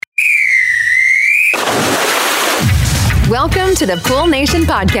Welcome to the Pool Nation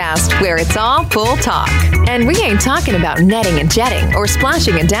podcast, where it's all pool talk. And we ain't talking about netting and jetting or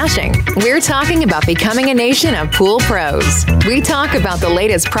splashing and dashing. We're talking about becoming a nation of pool pros. We talk about the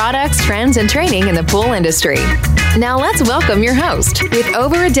latest products, trends, and training in the pool industry. Now let's welcome your host, with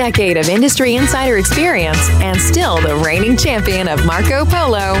over a decade of industry insider experience and still the reigning champion of Marco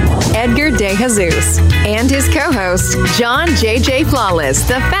Polo, Edgar De Jesus, and his co-host, John JJ Flawless,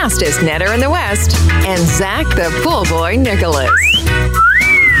 the fastest netter in the West, and Zach the Pool Boy Nicholas.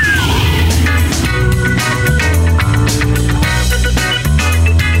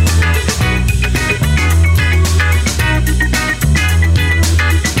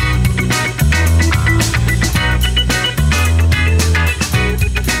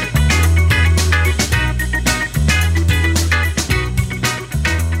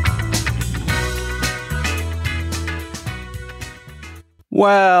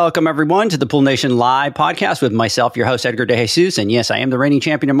 Welcome, everyone, to the Pool Nation Live podcast with myself, your host, Edgar De Jesus. And yes, I am the reigning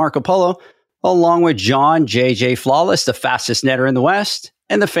champion of Marco Polo, along with John JJ Flawless, the fastest netter in the West,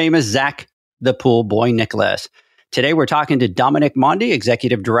 and the famous Zach the Pool Boy Nicholas. Today, we're talking to Dominic Mondi,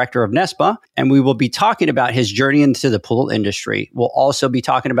 Executive Director of NESPA, and we will be talking about his journey into the pool industry. We'll also be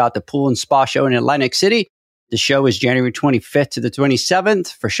talking about the Pool and Spa Show in Atlantic City. The show is January 25th to the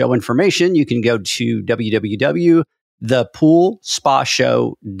 27th. For show information, you can go to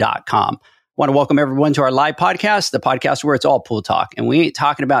www.thepoolspashow.com. I want to welcome everyone to our live podcast, the podcast where it's all pool talk. And we ain't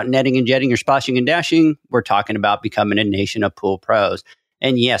talking about netting and jetting or splashing and dashing. We're talking about becoming a nation of pool pros.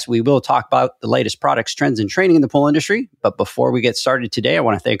 And yes, we will talk about the latest products, trends, and training in the pool industry. But before we get started today, I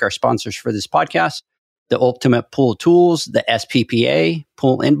want to thank our sponsors for this podcast, the Ultimate Pool Tools, the SPPA,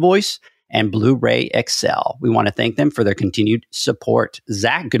 Pool Invoice, and Blu-ray Excel. We want to thank them for their continued support.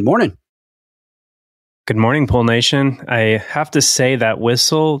 Zach, good morning. Good morning, Pool Nation. I have to say that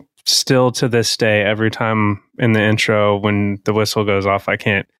whistle still to this day, every time in the intro when the whistle goes off, I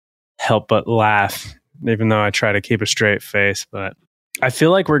can't help but laugh, even though I try to keep a straight face. But I feel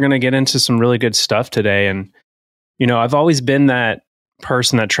like we're going to get into some really good stuff today. And, you know, I've always been that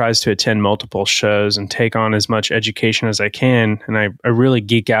person that tries to attend multiple shows and take on as much education as I can. And I really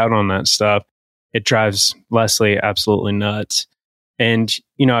geek out on that stuff. It drives Leslie absolutely nuts. And,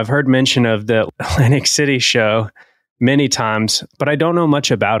 you know, I've heard mention of the Atlantic City show many times, but I don't know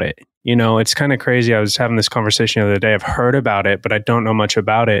much about it. You know, it's kind of crazy. I was having this conversation the other day. I've heard about it, but I don't know much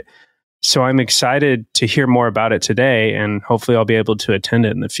about it. So I'm excited to hear more about it today, and hopefully I'll be able to attend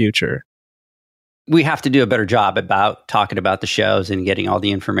it in the future. We have to do a better job about talking about the shows and getting all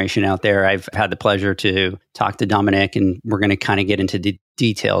the information out there. I've had the pleasure to talk to Dominic, and we're going to kind of get into the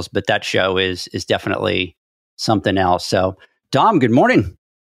details, but that show is definitely something else. So Dom, good morning.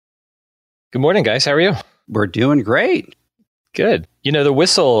 Good morning, guys. How are you? We're doing great. Good. You know, the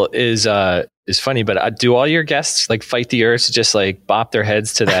whistle is funny, but do all your guests like fight the urge to just like bop their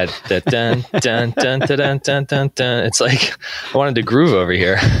heads to that dun dun dun dun dun dun dun dun? It's like I wanted to groove over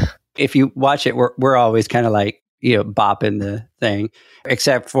here. If you watch it, we're always kind of like, you know, bopping the thing,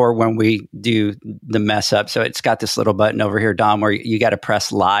 except for when we do the mess up. So it's got this little button over here, Dom, where you got to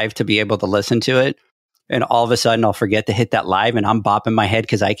press live to be able to listen to it. And all of a sudden, I'll forget to hit that live, and I'm bopping my head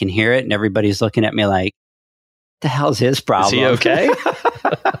because I can hear it, and everybody's looking at me like, "The hell's his problem? Is he okay?"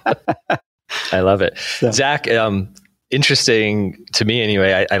 I love it, so. Zach. Interesting to me,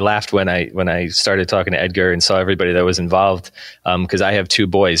 anyway. I laughed when I started talking to Edgar and saw everybody that was involved, because I have two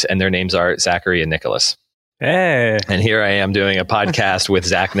boys, and their names are Zachary and Nicholas. Hey, and here I am doing a podcast with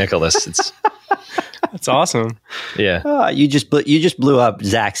Zach Nicholas. That's awesome. Yeah. You just blew up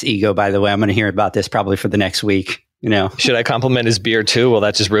Zach's ego, by the way. I'm going to hear about this probably for the next week. You know, should I compliment his beard too? Will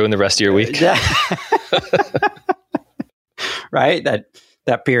that just ruin the rest of your week? Right.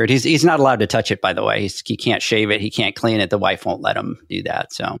 That beard. He's not allowed to touch it, by the way. He can't shave it. He can't clean it. The wife won't let him do that.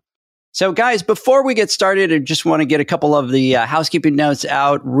 So guys, before we get started, I just want to get a couple of the housekeeping notes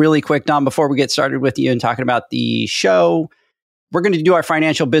out really quick, Dom, before we get started with you and talking about the show. We're going to do our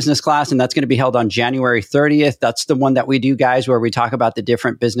financial business class, and that's going to be held on January 30th. That's the one that we do, guys, where we talk about the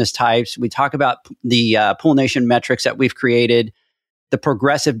different business types. We talk about the Pool Nation metrics that we've created, the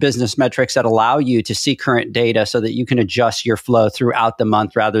progressive business metrics that allow you to see current data so that you can adjust your flow throughout the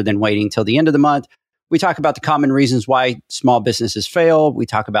month rather than waiting till the end of the month. We talk about the common reasons why small businesses fail. We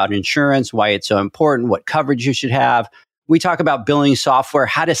talk about insurance, why it's so important, what coverage you should have. We talk about billing software,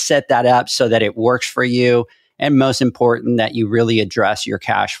 how to set that up so that it works for you. And most important, that you really address your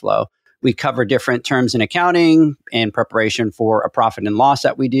cash flow. We cover different terms in accounting in preparation for a profit and loss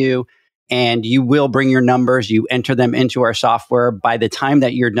that we do. And you will bring your numbers. You enter them into our software. By the time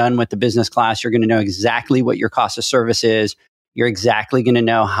that you're done with the business class, you're going to know exactly what your cost of service is. You're exactly going to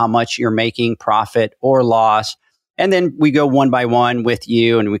know how much you're making profit or loss. And then we go one by one with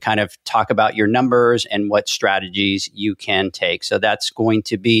you and we kind of talk about your numbers and what strategies you can take. So that's going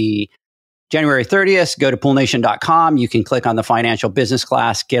to be January 30th. Go to poolnation.com. You can click on the financial business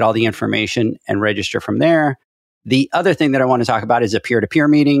class, get all the information and register from there. The other thing that I want to talk about is a peer-to-peer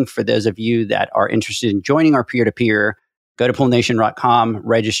meeting. For those of you that are interested in joining our peer-to-peer, go to poolnation.com,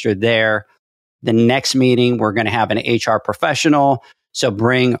 register there. The next meeting, we're going to have an HR professional. So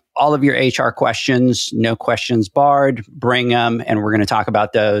bring all of your HR questions, no questions barred, bring them, and we're going to talk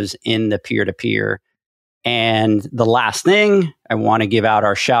about those in the peer-to-peer. And the last thing, I want to give out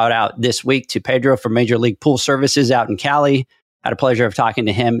our shout out this week to Pedro from Major League Pool Services out in Cali. Had a pleasure of talking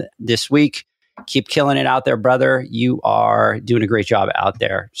to him this week. Keep killing it out there, brother. You are doing a great job out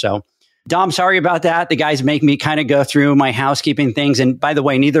there. So Dom, sorry about that. The guys make me kind of go through my housekeeping things. And by the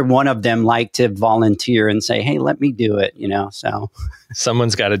way, neither one of them like to volunteer and say, hey, let me do it, so.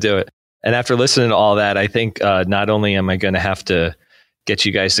 Someone's got to do it. And after listening to all that, I think not only am I going to have to get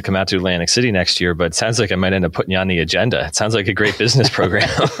you guys to come out to Atlantic City next year, but it sounds like I might end up putting you on the agenda. It sounds like a great business program.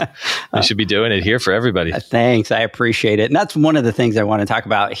 I should be doing it here for everybody. Thanks. I appreciate it. And that's one of the things I want to talk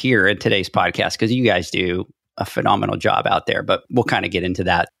about here in today's podcast, because you guys do a phenomenal job out there, but we'll kind of get into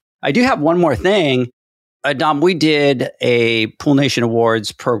that. I do have one more thing. Dom, we did a Pool Nation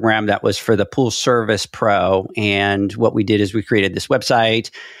Awards program that was for the Pool Service Pro. And what we did is we created this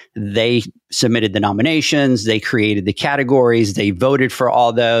website. They submitted the nominations. They created the categories. They voted for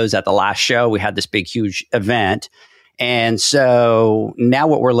all those. At the last show, we had this big, huge event. And so now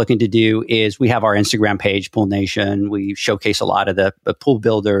what we're looking to do is we have our Instagram page, Pool Nation. We showcase a lot of the pool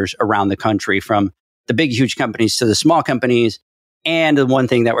builders around the country, from the big, huge companies to the small companies. And the one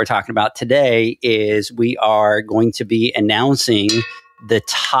thing that we're talking about today is we are going to be announcing the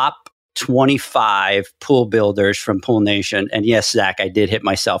top 25 pool builders from Pool Nation. And yes, Zach, I did hit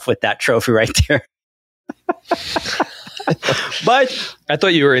myself with that trophy right there. But I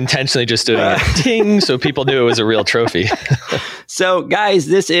thought you were intentionally just doing a ting so people knew it was a real trophy. So guys,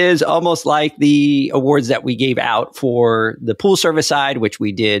 this is almost like the awards that we gave out for the pool service side, which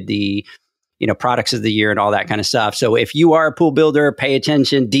we did the products of the year and all that kind of stuff. So if you are a pool builder, pay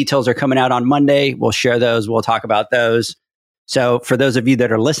attention. Details are coming out on Monday. We'll share those. We'll talk about those. So for those of you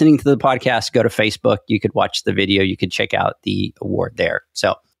that are listening to the podcast, go to Facebook. You could watch the video. You could check out the award there.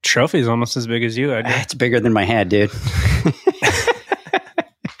 So trophy's almost as big as you. It's bigger than my head, dude.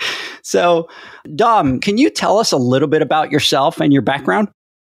 So Dom, can you tell us a little bit about yourself and your background?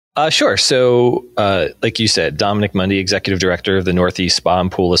 Sure. So, like you said, Dominic Mundy, Executive Director of the Northeast Spa and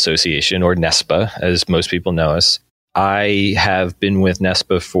Pool Association, or NESPA, as most people know us. I have been with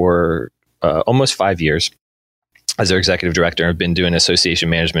NESPA for almost 5 years as their Executive Director. I've been doing association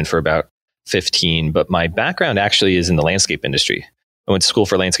management for about 15, but my background actually is in the landscape industry. I went to school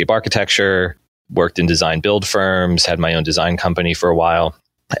for landscape architecture, worked in design build firms, had my own design company for a while,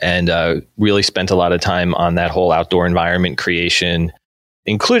 and really spent a lot of time on that whole outdoor environment creation,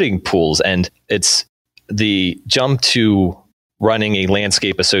 including pools. And it's the jump to running a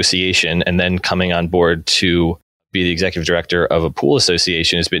landscape association and then coming on board to be the executive director of a pool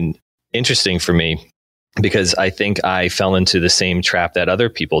association has been interesting for me, because I think I fell into the same trap that other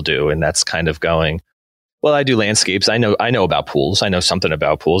people do. And that's kind of going, well, I do landscapes. I know about pools. I know something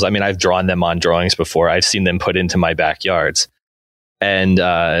about pools. I mean, I've drawn them on drawings before. I've seen them put into my backyards, and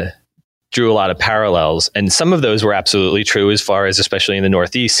drew a lot of parallels. And some of those were absolutely true, as far as, especially in the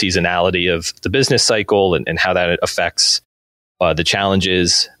Northeast, seasonality of the business cycle and how that affects the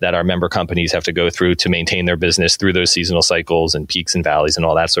challenges that our member companies have to go through to maintain their business through those seasonal cycles and peaks and valleys and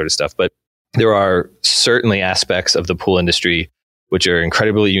all that sort of stuff. But there are certainly aspects of the pool industry which are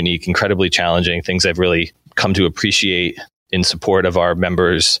incredibly unique, incredibly challenging, things I've really come to appreciate in support of our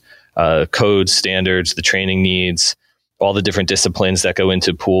members' codes, standards, the training needs, all the different disciplines that go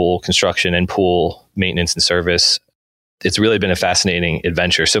into pool construction and pool maintenance and service. It's really been a fascinating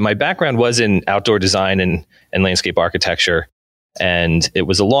adventure. So my background was in outdoor design and landscape architecture, and it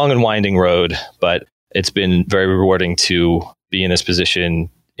was a long and winding road, but it's been very rewarding to be in this position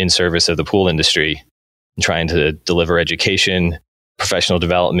in service of the pool industry, trying to deliver education, professional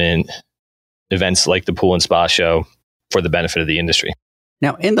development, events like the Pool and Spa Show for the benefit of the industry.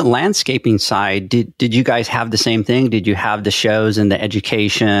 Now, in the landscaping side, did you guys have the same thing? Did you have the shows and the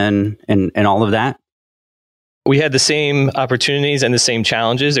education and all of that? We had the same opportunities and the same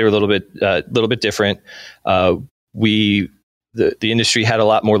challenges. They were a little bit different. The industry had a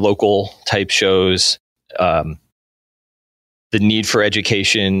lot more local type shows. The need for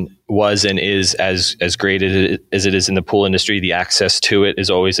education was and is as great as it is in the pool industry. The access to it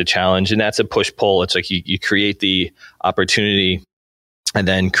is always a challenge, and that's a push-pull. It's like you create the opportunity and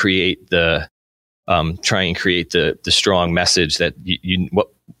then create the try and create the strong message that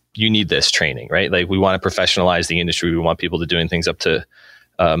you need this training, right? Like we want to professionalize the industry. We want people to doing things up to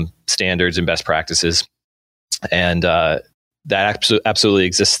standards and best practices. And that absolutely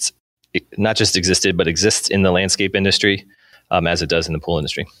exists, not just existed, but exists in the landscape industry as it does in the pool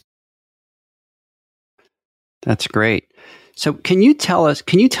industry. That's great. So can you tell us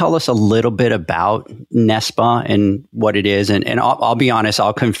a little bit about NESPA and what it is? And I'll be honest,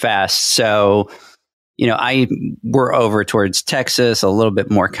 I'll confess. So, we're over towards Texas, a little bit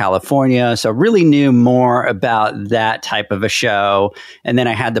more California. So really knew more about that type of a show. And then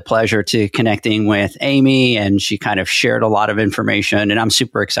I had the pleasure to connecting with Amy, and she kind of shared a lot of information. And I'm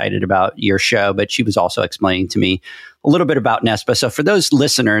super excited about your show, but she was also explaining to me a little bit about NESPA. So for those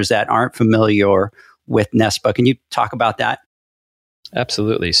listeners that aren't familiar with NESPA, can you talk about that?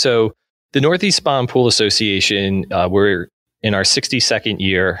 Absolutely. So the Northeast Spa and Pool Association, we're in our 62nd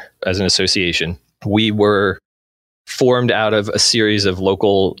year as an association. We were formed out of a series of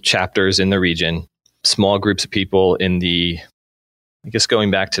local chapters in the region, small groups of people in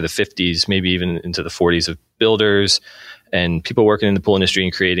going back to the 50s, maybe even into the 40s, of builders and people working in the pool industry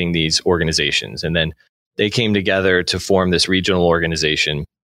and creating these organizations. And then they came together to form this regional organization,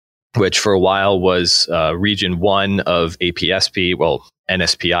 which for a while was Region 1 of APSP, well,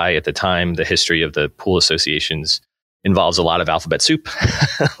 NSPI at the time. The history of the pool associations involves a lot of alphabet soup.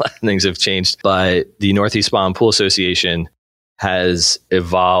 A lot of things have changed. But the Northeast Spa and Pool Association has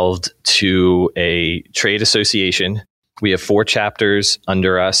evolved to a trade association. We have 4 chapters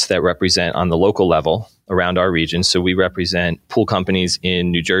under us that represent on the local level around our region. So we represent pool companies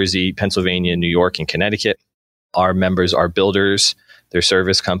in New Jersey, Pennsylvania, New York, and Connecticut. Our members are builders, they're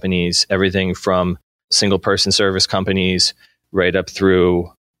service companies, everything from single person service companies right up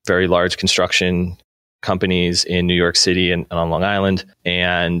through very large construction companies in New York City and on Long Island.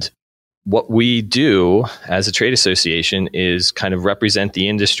 And what we do as a trade association is kind of represent the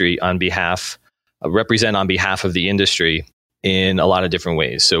industry on behalf of the industry in a lot of different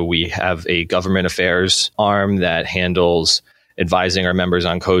ways. So we have a government affairs arm that handles advising our members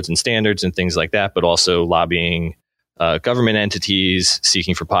on codes and standards and things like that, but also lobbying government entities,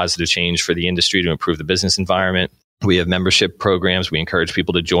 seeking for positive change for the industry to improve the business environment. We have membership programs. We encourage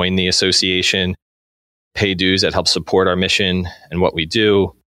people to join the association, pay dues that help support our mission and what we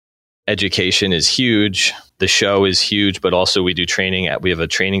do. Education is huge. The show is huge, but also we do training. We have a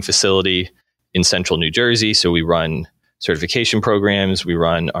training facility in central New Jersey. So we run certification programs. We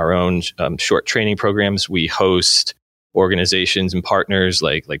run our own short training programs. We host organizations and partners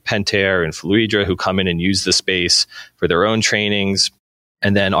like Pentair and Fluidra who come in and use the space for their own trainings.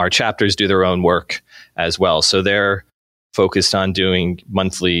 And then our chapters do their own work as well. So they're focused on doing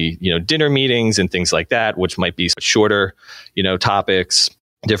monthly, dinner meetings and things like that, which might be shorter, topics,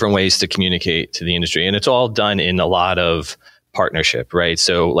 different ways to communicate to the industry. And it's all done in a lot of partnership, right?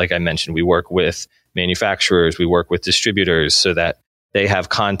 So like I mentioned, we work with manufacturers, we work with distributors so that they have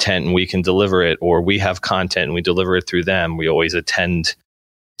content and we can deliver it, or we have content and we deliver it through them. We always attend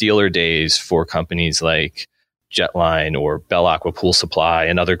dealer days for companies like Jetline or Bell Aqua Pool Supply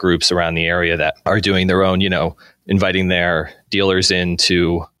and other groups around the area that are doing their own, inviting their dealers in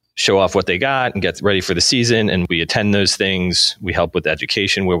to show off what they got and get ready for the season. And we attend those things. We help with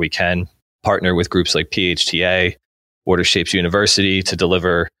education where we can, partner with groups like PHTA, Order Shapes University to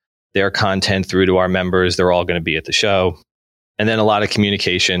deliver their content through to our members. They're all going to be at the show. And then a lot of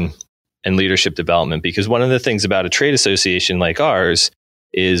communication and leadership development, because one of the things about a trade association like ours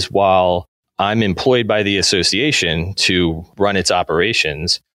is while I'm employed by the association to run its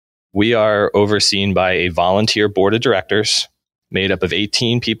operations, we are overseen by a volunteer board of directors made up of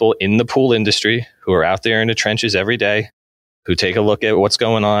 18 people in the pool industry who are out there in the trenches every day, who take a look at what's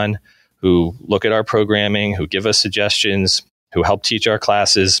going on, who look at our programming, who give us suggestions, who help teach our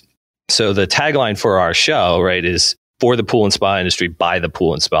classes. So the tagline for our show, right, is for the pool and spa industry, by the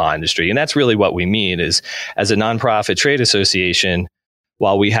pool and spa industry. And that's really what we mean is, as a nonprofit trade association,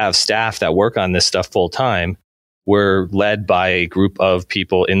 while we have staff that work on this stuff full time, we're led by a group of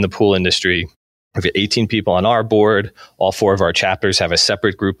people in the pool industry. We've got 18 people on our board. All 4 of our chapters have a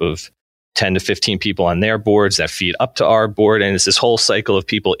separate group of 10 to 15 people on their boards that feed up to our board. And it's this whole cycle of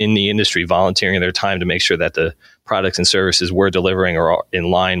people in the industry volunteering their time to make sure that the products and services we're delivering are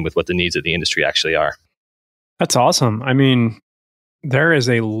in line with what the needs of the industry actually are. That's awesome. I mean, there is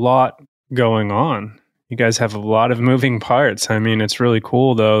a lot going on. You guys have a lot of moving parts. I mean, it's really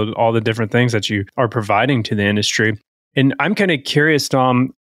cool, though, all the different things that you are providing to the industry. And I'm kind of curious,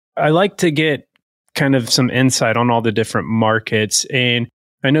 Dom, I like to get kind of some insight on all the different markets. And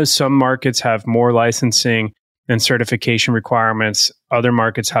I know some markets have more licensing and certification requirements. Other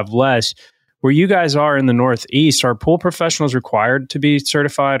markets have less. where you guys are in the Northeast, are pool professionals required to be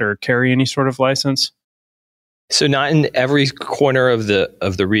certified or carry any sort of license? So not in every corner of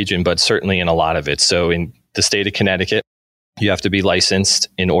the region, but certainly in a lot of it. So in the state of Connecticut, you have to be licensed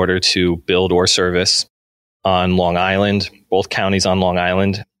in order to build or service. On Long Island, both counties on Long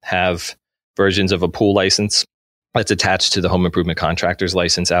Island have versions of a pool license that's attached to the home improvement contractor's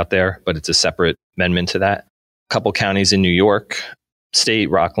license out there, but it's a separate amendment to that. A couple counties in New York State,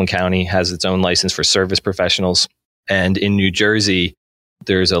 Rockland County, has its own license for service professionals. And in New Jersey,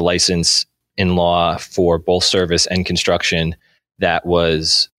 there's a license in law for both service and construction that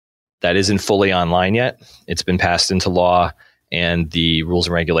isn't fully online yet. It's been passed into law, and the rules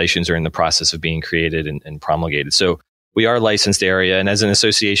and regulations are in the process of being created and promulgated. So we are a licensed area, and as an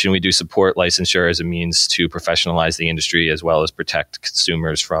association, we do support licensure as a means to professionalize the industry as well as protect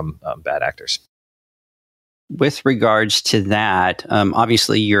consumers from bad actors. With regards to that,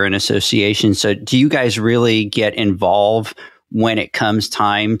 obviously you're an association. So do you guys really get involved when it comes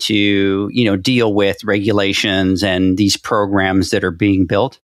time to, deal with regulations and these programs that are being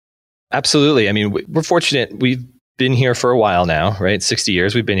built? Absolutely. I mean, we're fortunate. We've been here for a while now, right? 60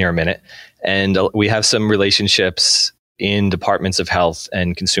 years. We've been here a minute. And we have some relationships in departments of health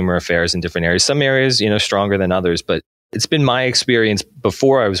and consumer affairs in different areas. Some areas, stronger than others. But it's been my experience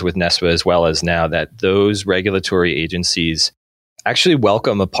before I was with NESPA as well as now that those regulatory agencies actually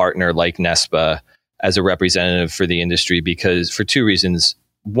welcome a partner like NESPA as a representative for the industry, because for two reasons.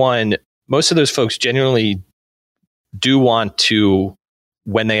 One, most of those folks genuinely do want to,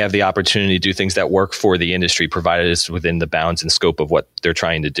 when they have the opportunity, do things that work for the industry, provided it's within the bounds and scope of what they're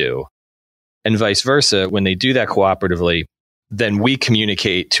trying to do. And vice versa, when they do that cooperatively, then we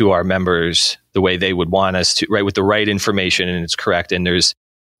communicate to our members the way they would want us to, right, with the right information, and it's correct. And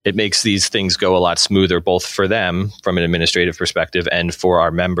it makes these things go a lot smoother, both for them from an administrative perspective and for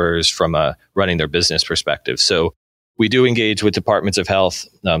our members from a running their business perspective. So we do engage with departments of health,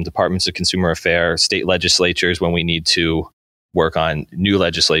 departments of consumer affairs, state legislatures when we need to work on new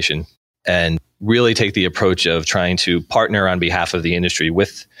legislation, and really take the approach of trying to partner on behalf of the industry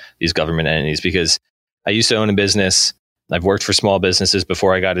with these government entities. Because I used to own a business. I've worked for small businesses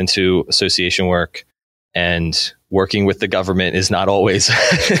before I got into association work, and working with the government is not always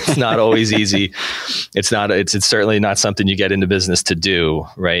it's not always easy. It's certainly not something you get into business to do,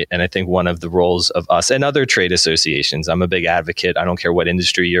 right? And I think one of the roles of us and other trade associations, I'm a big advocate. I don't care what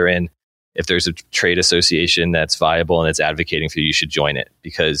industry you're in. If there's a trade association that's viable and it's advocating for you, you should join it,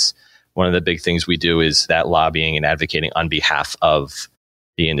 because one of the big things we do is that lobbying and advocating on behalf of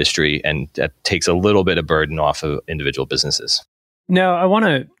the industry, and that takes a little bit of burden off of individual businesses. No, I want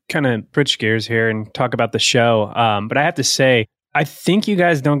to kind of switch gears here and talk about the show. But I have to say, I think you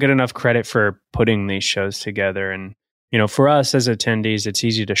guys don't get enough credit for putting these shows together. And, for us as attendees, it's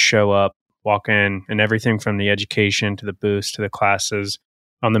easy to show up, walk in, and everything from the education to the booths to the classes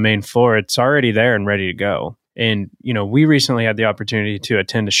on the main floor, it's already there and ready to go. And, we recently had the opportunity to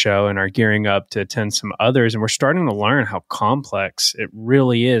attend a show and are gearing up to attend some others. And we're starting to learn how complex it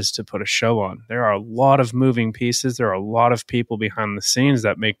really is to put a show on. There are a lot of moving pieces. There are a lot of people behind the scenes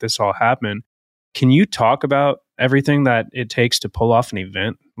that make this all happen. Can you talk about everything that it takes to pull off an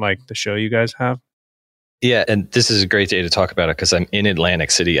event like the show you guys have? Yeah, and this is a great day to talk about it because I'm in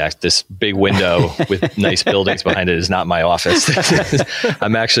Atlantic City. This big window with nice buildings behind it is not my office.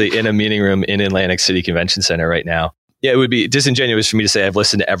 I'm actually in a meeting room in Atlantic City Convention Center right now. Yeah, it would be disingenuous for me to say I've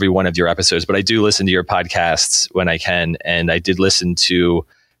listened to every one of your episodes, but I do listen to your podcasts when I can. And I did listen to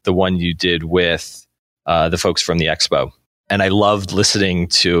the one you did with the folks from the Expo. And I loved listening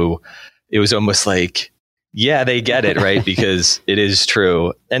to, it was almost like, yeah, they get it, right? Because it is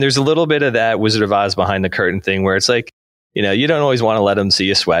true. And there's a little bit of that Wizard of Oz behind the curtain thing where it's like, you don't always want to let them see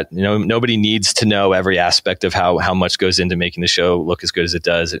you sweat. Nobody needs to know every aspect of how much goes into making the show look as good as it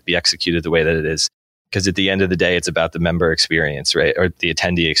does, it be executed the way that it is. Because at the end of the day, it's about the member experience, right? Or the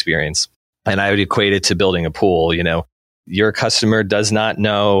attendee experience. And I would equate it to building a pool. Your customer does not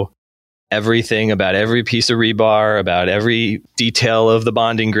know everything about every piece of rebar, about every detail of the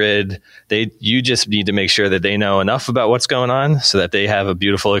bonding grid. You just need to make sure that they know enough about what's going on so that they have a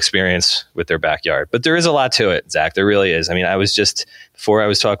beautiful experience with their backyard. But there is a lot to it, Zach. There really is. I mean, before I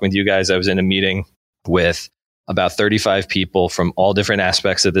was talking with you guys, I was in a meeting with about 35 people from all different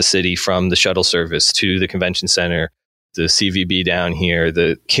aspects of the city, from the shuttle service to the convention center, the CVB down here,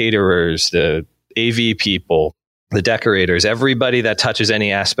 the caterers, the AV people, the decorators, everybody that touches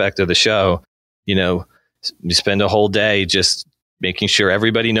any aspect of the show. You spend a whole day just making sure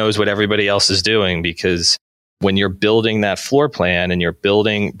everybody knows what everybody else is doing, because when you're building that floor plan and you're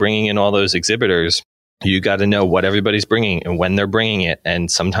bringing in all those exhibitors, You got to know what everybody's bringing and when they're bringing it. And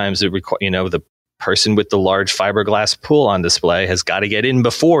sometimes the person with the large fiberglass pool on display has got to get in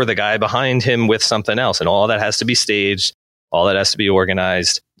before the guy behind him with something else. And all that has to be staged. All that has to be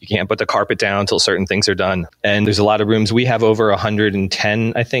organized. You can't put the carpet down until certain things are done. And there's a lot of rooms. We have over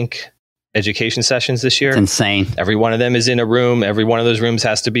 110, I think, education sessions this year. It's insane. Every one of them is in a room. Every one of those rooms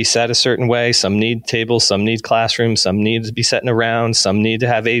has to be set a certain way. Some need tables, some need classrooms, some need to be set in a round, some need to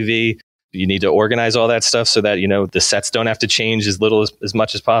have AV. You need to organize all that stuff so that, the sets don't have to change as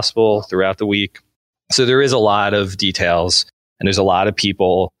much as possible throughout the week. So there is a lot of details, and there's a lot of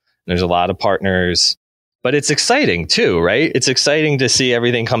people, and there's a lot of partners, but it's exciting too, right? It's exciting to see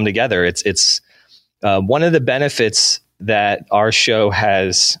everything come together. It's one of the benefits that our show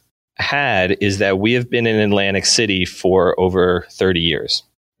has had is that we have been in Atlantic City for over 30 years.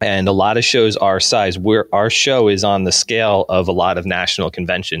 And a lot of shows our size, our show is on the scale of a lot of national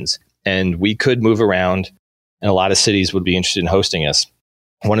conventions. And we could move around, and a lot of cities would be interested in hosting us.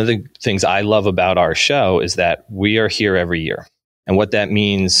 One of the things I love about our show is that we are here every year. And what that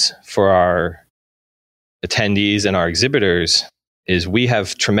means for our attendees and our exhibitors is we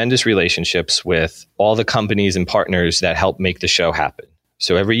have tremendous relationships with all the companies and partners that help make the show happen.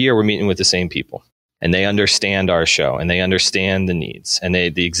 So every year we're meeting with the same people, and they understand our show and they understand the needs. And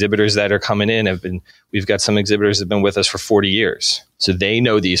the exhibitors that are coming in we've got some exhibitors that have been with us for 40 years. So they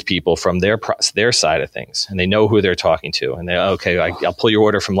know these people from their side of things, and they know who they're talking to. And I'll pull your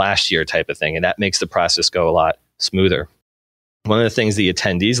order from last year type of thing. And that makes the process go a lot smoother. One of the things the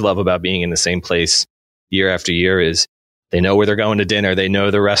attendees love about being in the same place year after year is they know where they're going to dinner. They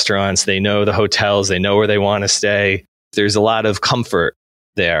know the restaurants, they know the hotels, they know where they want to stay. There's a lot of comfort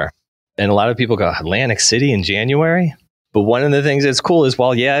there. And a lot of people go, Atlantic City in January? But one of the things that's cool is,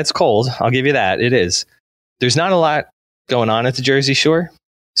 well, yeah, it's cold. I'll give you that. It is. There's not a lot going on at the Jersey Shore.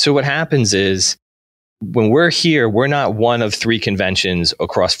 So what happens is when we're here, we're not one of 3 conventions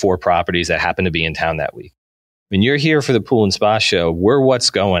across 4 properties that happen to be in town that week. When you're here for the Pool and Spa Show, we're what's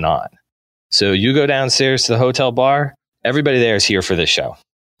going on. So you go downstairs to the hotel bar, everybody there is here for this show.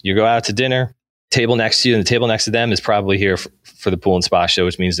 You go out to dinner, table next to you and the table next to them is probably here for the Pool and Spa Show,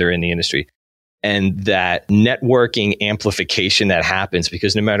 which means they're in the industry. And that networking amplification that happens,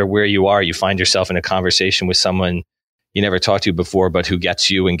 because no matter where you are, you find yourself in a conversation with someone you never talked to before, but who gets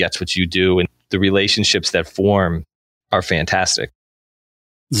you and gets what you do. And the relationships that form are fantastic.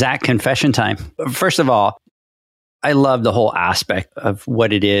 Zach, confession time. First of all, I love the whole aspect of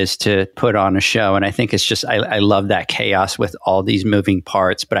what it is to put on a show. And I think it's just, I love that chaos with all these moving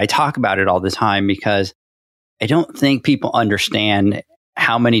parts. But I talk about it all the time because I don't think people understand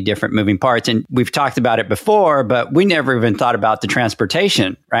how many different moving parts. And we've talked about it before, but we never even thought about the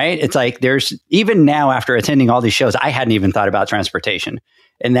transportation, right? It's like even now after attending all these shows, I hadn't even thought about transportation.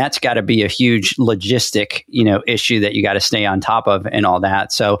 And that's got to be a huge logistic, issue that you got to stay on top of and all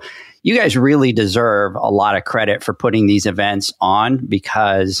that. So you guys really deserve a lot of credit for putting these events on,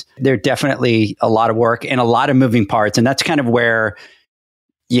 because they're definitely a lot of work and a lot of moving parts. And that's kind of where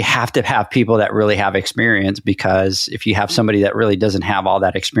you have to have people that really have experience, because if you have somebody that really doesn't have all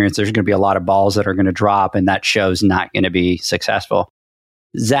that experience, there's going to be a lot of balls that are going to drop, and that show's not going to be successful.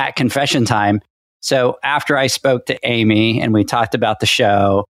 Zach, confession time. So after I spoke to Amy and we talked about the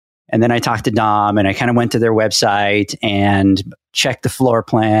show, and then I talked to Dom, and I kind of went to their website and checked the floor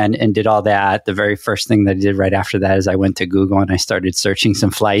plan and did all that. The very first thing that I did right after that is I went to Google and I started searching some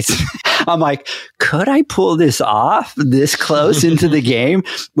flights. I'm like, could I pull this off this close into the game?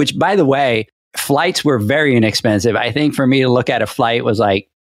 Which, by the way, flights were very inexpensive. I think for me to look at a flight was like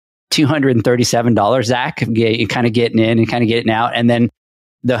 $237, Zach, kind of getting in and kind of getting out. And then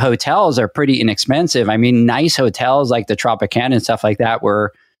the hotels are pretty inexpensive. I mean, nice hotels like the Tropicana and stuff like that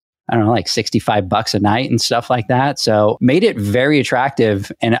were, I don't know, like $65 a night and stuff like that. So made it very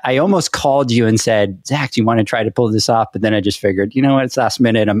attractive. And I almost called you and said, Zach, do you want to try to pull this off? But then I just figured, you know what, it's last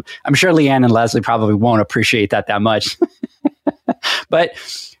minute. I'm sure Leanne and Leslie probably won't appreciate that much. But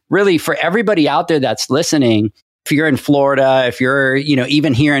really, for everybody out there that's listening, if you're in Florida, if you're,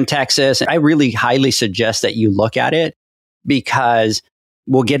 even here in Texas, I really highly suggest that you look at it, because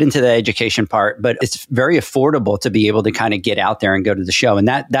we'll get into the education part, but it's very affordable to be able to kind of get out there and go to the show. And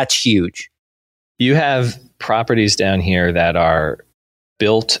that's huge. You have properties down here that are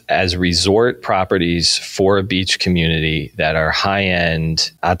built as resort properties for a beach community that are high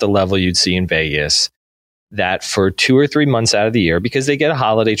end at the level you'd see in Vegas, that for 2 or 3 months out of the year, because they get a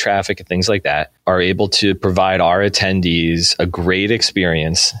holiday traffic and things like that, are able to provide our attendees a great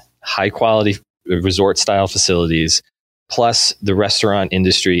experience, high quality resort style facilities, plus the restaurant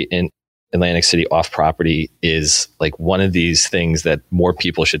industry in Atlantic City off property is like one of these things that more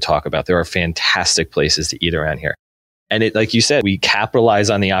people should talk about. There are fantastic places to eat around here. And it, like you said, we capitalize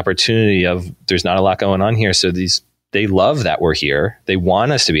on the opportunity of there's not a lot going on here. So they love that we're here. They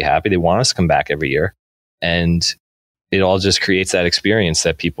want us to be happy. They want us to come back every year. And it all just creates that experience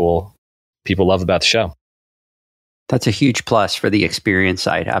that people love about the show. That's a huge plus for the experience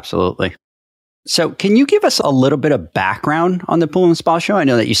side. Absolutely. So can you give us a little bit of background on the Pool and Spa Show? I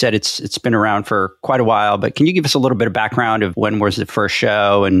know that you said it's been around for quite a while, but can you give us a little bit of background of when was the first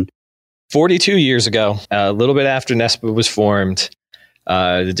show? And 42 years ago, a little bit after NESPA was formed,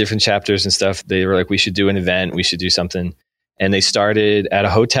 the different chapters and stuff, they were like, we should do an event, we should do something. And they started at a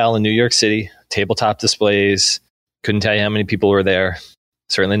hotel in New York City, tabletop displays. Couldn't tell you how many people were there.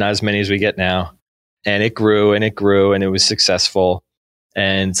 Certainly not as many as we get now. And it grew and it grew and it was successful.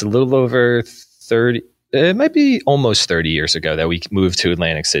 And it's a little over 30, it might be almost 30 years ago that we moved to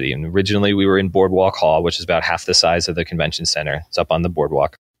Atlantic City. And originally we were in Boardwalk Hall, which is about half the size of the convention center. It's up on the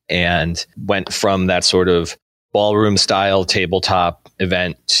boardwalk. And went from that sort of ballroom style tabletop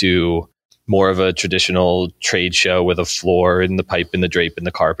event to more of a traditional trade show with a floor and the pipe and the drape and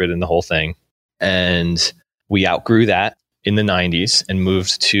the carpet and the whole thing. And we outgrew that in the 90s and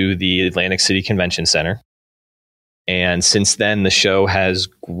moved to the Atlantic City Convention Center. And since then, the show has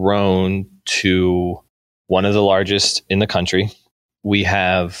grown to one of the largest in the country. We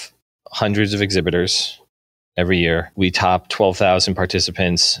have hundreds of exhibitors every year. We top 12,000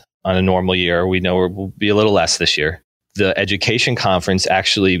 participants on a normal year. We know it will be a little less this year. The education conference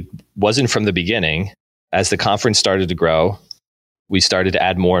actually wasn't from the beginning. As the conference started to grow, we started to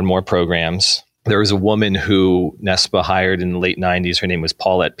add more and more programs. There was a woman who NESPA hired in the late 90s. Her name was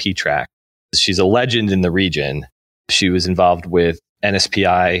Paulette Petrak. She's a legend in the region. She was involved with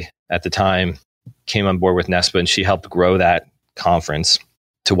NSPI at the time, came on board with NESPA, and she helped grow that conference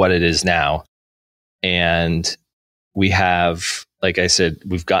to what it is now. And we have, like I said,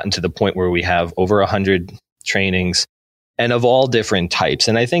 we've gotten to the point where we have over 100 trainings and of all different types.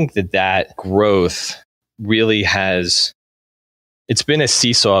 And I think that growth really it's been a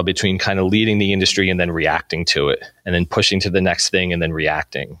seesaw between kind of leading the industry and then reacting to it and then pushing to the next thing and then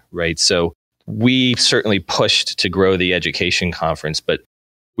reacting, right? So we certainly pushed to grow the education conference, but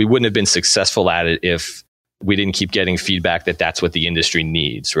we wouldn't have been successful at it if we didn't keep getting feedback that that's what the industry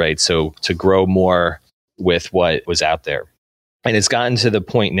needs, right? So to grow more with what was out there. And it's gotten to the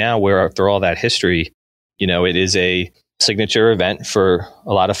point now where after all that history, it is a signature event for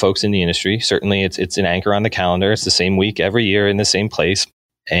a lot of folks in the industry. Certainly it's an anchor on the calendar. It's the same week every year in the same place.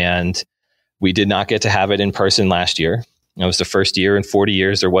 And we did not get to have it in person last year. It was the first year in 40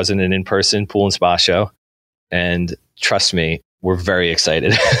 years there wasn't an in-person Pool and Spa Show. And trust me, we're very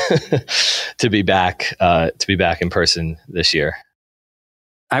excited to be back in person this year.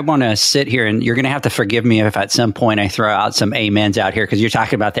 I want to sit here, and you're going to have to forgive me if at some point I throw out some amens out here, because you're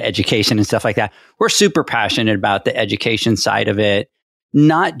talking about the education and stuff like that. We're super passionate about the education side of it,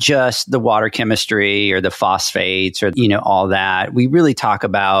 not just the water chemistry or the phosphates or, all that. We really talk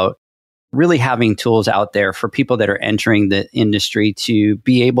about really having tools out there for people that are entering the industry to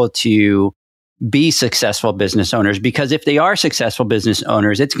be able to be successful business owners, because if they are successful business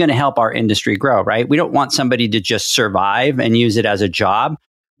owners, it's going to help our industry grow, right? We don't want somebody to just survive and use it as a job.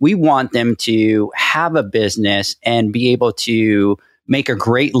 We want them to have a business and be able to make a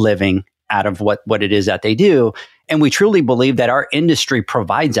great living out of what it is that they do. And we truly believe that our industry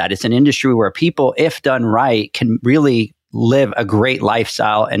provides that. It's an industry where people, if done right, can really live a great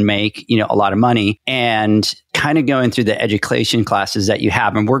lifestyle and make, a lot of money. And kind of going through the education classes that you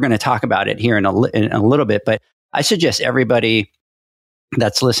have, and we're going to talk about it here in a little bit, but I suggest everybody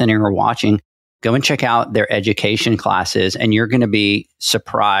that's listening or watching, go and check out their education classes, and you're going to be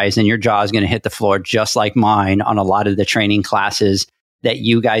surprised, and your jaw is going to hit the floor just like mine on a lot of the training classes that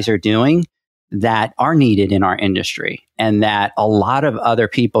you guys are doing that are needed in our industry, and that a lot of other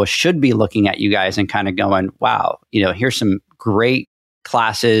people should be looking at you guys and kind of going, wow, here's some great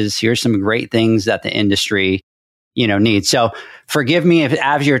classes. Here's some great things that the industry, needs. So forgive me if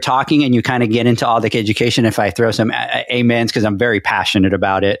as you're talking and you kind of get into all the education, if I throw some amens, because I'm very passionate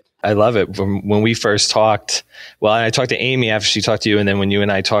about it. I love it. When we first talked, and I talked to Amy after she talked to you, and then when you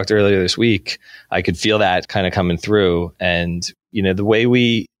and I talked earlier this week, I could feel that kind of coming through. And, the way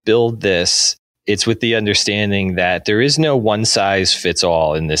we build this, it's with the understanding that there is no one size fits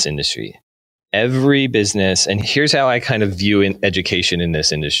all in this industry. Every business, and here's how I kind of view education in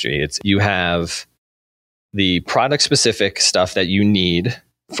this industry. You have the product specific stuff that you need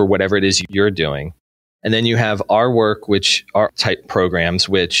for whatever it is you're doing. And then you have our work, which are type programs,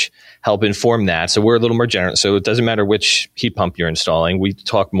 which help inform that. So we're a little more general. So it doesn't matter which heat pump you're installing. We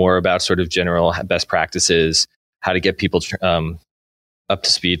talk more about sort of general best practices, how to get people up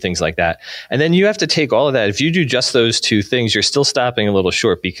to speed, things like that. And then you have to take all of that. If you do just those two things, you're still stopping a little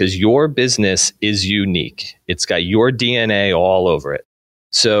short because your business is unique. It's got your DNA all over it.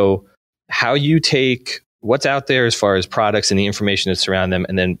 So how you take what's out there as far as products and the information that surround them,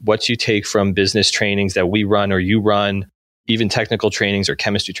 and then what you take from business trainings that we run or you run, even technical trainings or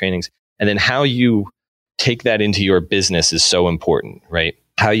chemistry trainings, and then how you take that into your business is so important, right?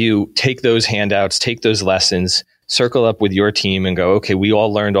 How you take those handouts, take those lessons, circle up with your team and go, okay, we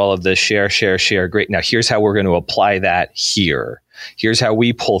all learned all of this, share. Great. Now here's how we're going to apply that here. Here's how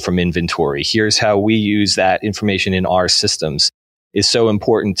we pull from inventory. Here's how we use that information in our systems is so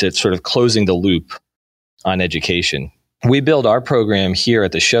important to sort of closing the loop on education. We build our program here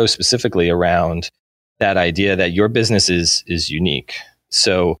at the show specifically around that idea that your business is unique.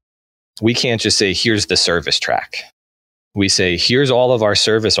 So we can't just say, here's the service track. We say, here's all of our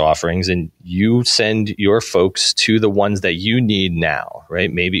service offerings, and you send your folks to the ones that you need now,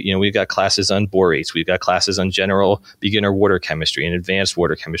 right? Maybe, we've got classes on borates. We've got classes on general beginner water chemistry and advanced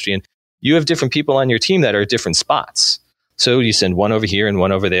water chemistry. And you have different people on your team that are at different spots. So you send one over here and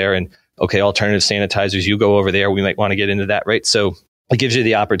one over there, and okay, alternative sanitizers, you go over there. We might want to get into that, right? So it gives you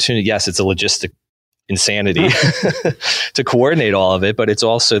the opportunity. Yes, it's a logistic insanity to coordinate all of it, but it's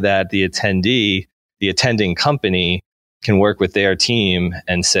also that the attending company can work with their team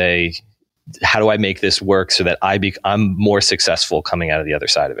and say, how do I make this work so that I'm more successful coming out of the other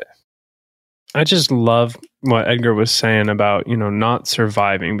side of it? I just love what Edgar was saying about, not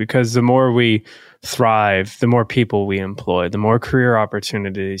surviving, because the more we thrive, the more people we employ, the more career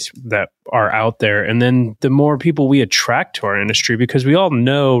opportunities that are out there. And then the more people we attract to our industry, because we all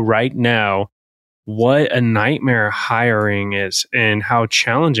know right now what a nightmare hiring is and how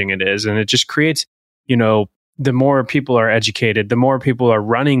challenging it is. And it just creates, the more people are educated, the more people are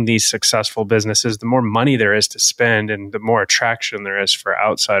running these successful businesses, the more money there is to spend and the more attraction there is for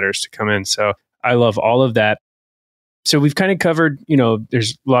outsiders to come in. So I love all of that. So we've kind of covered,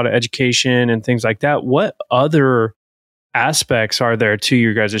 there's a lot of education and things like that. What other aspects are there to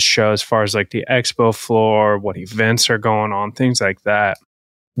your guys' show as far as like the expo floor, what events are going on, things like that?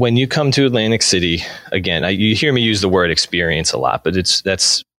 When you come to Atlantic City, again, you hear me use the word experience a lot, but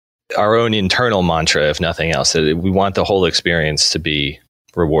that's our own internal mantra, if nothing else. We want the whole experience to be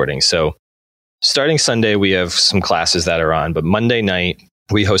rewarding. So starting Sunday, we have some classes that are on, but Monday night,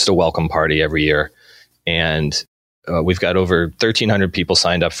 we host a welcome party every year. And we've got over 1,300 people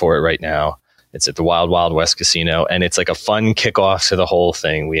signed up for it right now. It's at the Wild Wild West Casino, and it's like a fun kickoff to the whole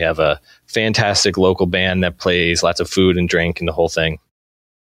thing. We have a fantastic local band that plays, lots of food and drink and the whole thing.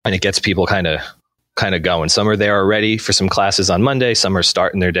 And it gets people kind of going. Some are there already for some classes on Monday. Some are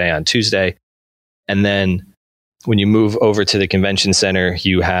starting their day on Tuesday. And then when you move over to the convention center,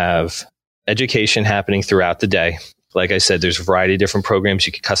 you have education happening throughout the day. Like I said, there's a variety of different programs.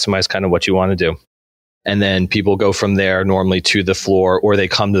 You can customize kind of what you want to do. And then people go from there normally to the floor, or they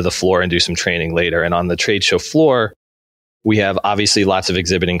come to the floor and do some training later. And on the trade show floor, we have obviously lots of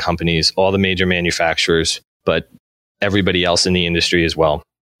exhibiting companies, all the major manufacturers, but everybody else in the industry as well.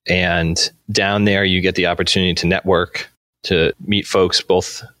 And down there, you get the opportunity to network, to meet folks,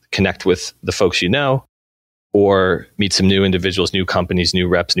 both connect with the folks you know, or meet some new individuals, new companies, new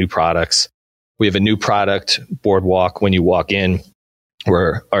reps, new products. We have a new product boardwalk when you walk in,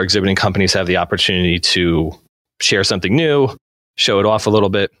 where our exhibiting companies have the opportunity to share something new, show it off a little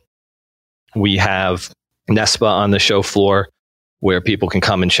bit. We have NESPA on the show floor, where people can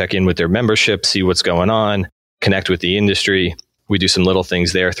come and check in with their membership, see what's going on, connect with the industry. We do some little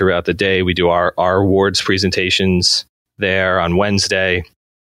things there throughout the day. We do our awards presentations there on Wednesday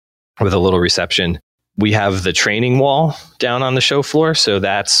with a little reception. We have the training wall down on the show floor. So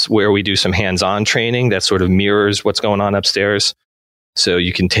that's where we do some hands-on training that sort of mirrors what's going on upstairs. So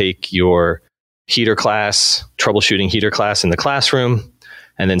you can take your heater class, troubleshooting heater class in the classroom,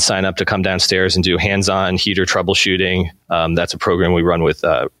 and then sign up to come downstairs and do hands-on heater troubleshooting. That's a program we run with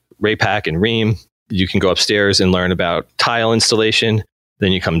Raypak and Rheem. You can go upstairs and learn about tile installation.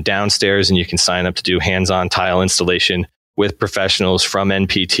 Then you come downstairs and you can sign up to do hands-on tile installation with professionals from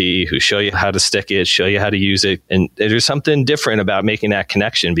NPT who show you how to stick it, show you how to use it. And there's something different about making that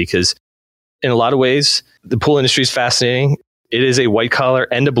connection, because in a lot of ways, the pool industry is fascinating. It is a white collar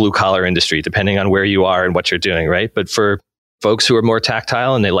and a blue collar industry, depending on where you are and what you're doing, right? But for folks who are more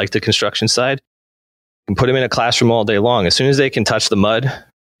tactile and they like the construction side, you can put them in a classroom all day long. As soon as they can touch the mud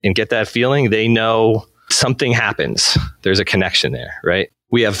and get that feeling, they know something happens. There's a connection there, right?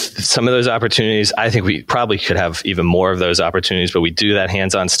 we have some of those opportunities. I think we probably could have even more of those opportunities, but we do that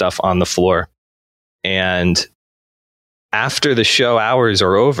hands-on stuff on the floor. And after the show hours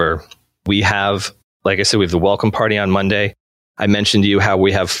are over, we have, like I said, we have the welcome party on Monday. I mentioned to you how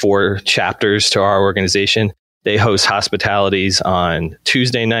we have 4 chapters to our organization. They host hospitalities on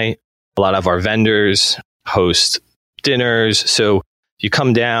Tuesday night. A lot of our vendors host dinners. So you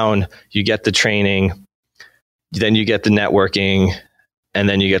come down, you get the training, then you get the networking, and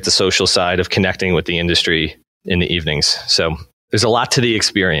then you get the social side of connecting with the industry in the evenings. So there's a lot to the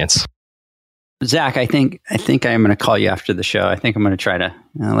experience. Zach, I think I am going to call you after the show. I think I'm going to try to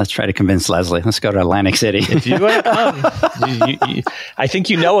let's try to convince Leslie. Let's go to Atlantic City. If you want to come, I think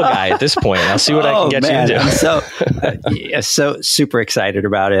you know a guy at this point. I'll see what I can get you into. I'm so super excited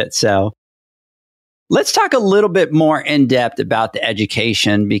about it. So let's talk a little bit more in depth about the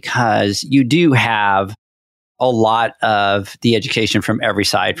education, because you do have a lot of the education from every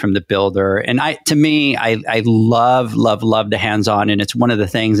side, from the builder. And I love the hands-on. And it's one of the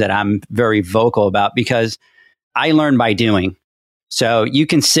things that I'm very vocal about, because I learn by doing. So you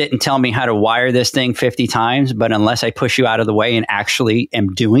can sit and tell me how to wire this thing 50 times, but unless I push you out of the way and actually am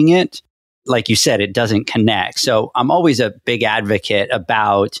doing it, like you said, it doesn't connect. So I'm always a big advocate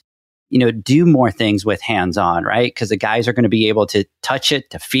about, do more things with hands-on, right? Because the guys are going to be able to touch it,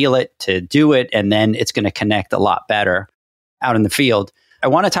 to feel it, to do it, and then it's going to connect a lot better out in the field. I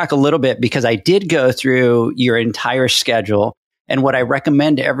want to talk a little bit, because I did go through your entire schedule, and what I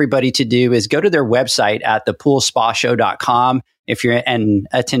recommend to everybody to do is go to their website at thepoolspashow.com. If you're an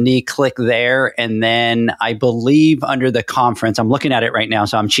attendee, click there, and then I believe under the conference, I'm looking at it right now,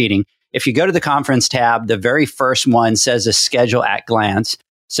 so I'm cheating. If you go to the conference tab, the very first one says a schedule at glance.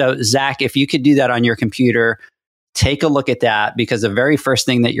 So Zach, if you could do that on your computer, take a look at that, because the very first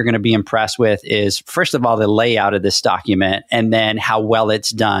thing that you're going to be impressed with is, first of all, the layout of this document, and then how well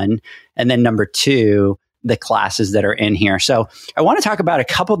it's done. And then number 2, the classes that are in here. So I want to talk about a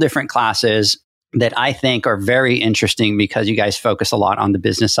couple different classes that I think are very interesting, because you guys focus a lot on the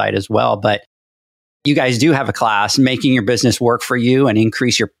business side as well. But you guys do have a class, Making Your Business Work for You and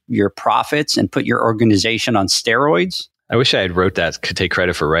Increase Your Profits and Put Your Organization on Steroids. I wish I had wrote that, could take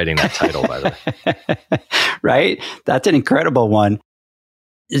credit for writing that title, by the way. Right? That's an incredible one.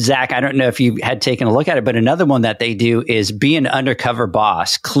 Zach, I don't know if you had taken a look at it, but another one that they do is Be an Undercover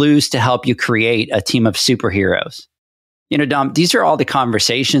Boss, Clues to Help You Create a Team of Superheroes. Dom, these are all the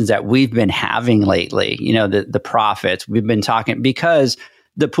conversations that we've been having lately, the profits. We've been talking, because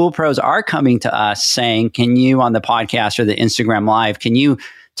the pool pros are coming to us saying, can you, on the podcast or the Instagram Live, can you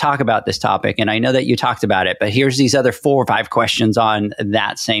talk about this topic? And I know that you talked about it, but here's these other 4 or 5 questions on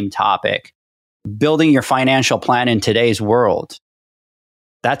that same topic. Building your financial plan in today's world.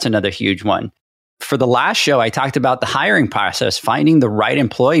 That's another huge one. For the last show, I talked about the hiring process, finding the right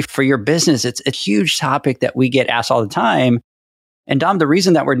employee for your business. It's a huge topic that we get asked all the time. And Dom, the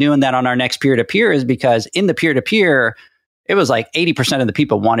reason that we're doing that on our next peer-to-peer is because in the peer-to-peer, it was like 80% of the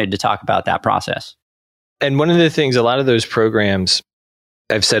people wanted to talk about that process. And one of the things, a lot of those programs,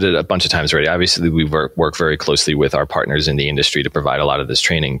 I've said it a bunch of times already. Obviously, we work very closely with our partners in the industry to provide a lot of this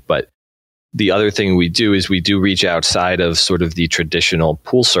training. But the other thing we do is we do reach outside of sort of the traditional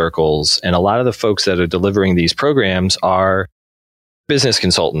pool circles. And a lot of the folks that are delivering these programs are business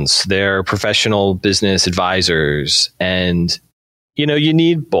consultants. They're professional business advisors. And, you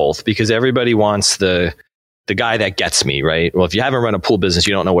need both, because everybody wants the guy that gets me, right? Well, if you haven't run a pool business,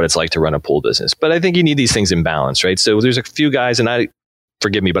 you don't know what it's like to run a pool business. But I think you need these things in balance, right? So there's a few guys, and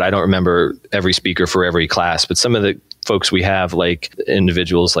forgive me, but I don't remember every speaker for every class, but some of the folks we have, like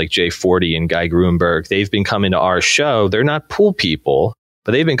individuals like Jay Forty and Guy Gruenberg, they've been coming to our show. They're not pool people,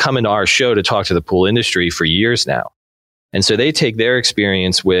 but they've been coming to our show to talk to the pool industry for years now. And so they take their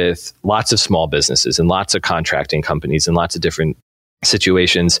experience with lots of small businesses and lots of contracting companies and lots of different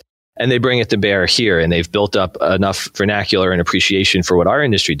situations, and they bring it to bear here. And they've built up enough vernacular and appreciation for what our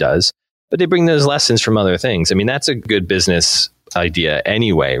industry does, but they bring those lessons from other things. I mean, that's a good business idea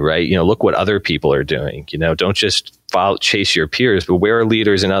anyway, right? Look what other people are doing. Don't just chase your peers, but where are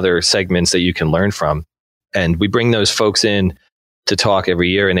leaders in other segments that you can learn from? And we bring those folks in to talk every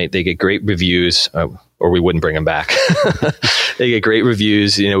year, and they get great reviews, or we wouldn't bring them back. They get great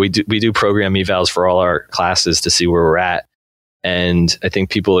reviews. We do program evals for all our classes to see where we're at. And I think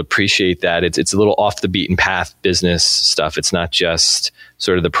people appreciate that. It's a little off the beaten path business stuff. It's not just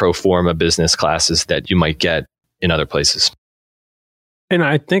sort of the pro forma business classes that you might get in other places. And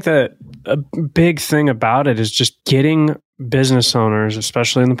I think that a big thing about it is just getting business owners,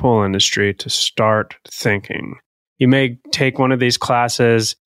 especially in the pool industry, to start thinking. You may take one of these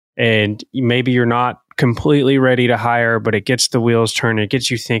classes and maybe you're not completely ready to hire, but it gets the wheels turning. It gets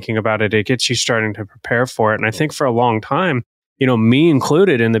you thinking about it. It gets you starting to prepare for it. And I think for a long time, me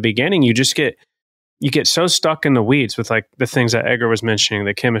included in the beginning, you get so stuck in the weeds with like the things that Edgar was mentioning,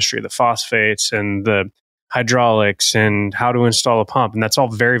 the chemistry, the phosphates and the hydraulics and how to install a pump. And that's all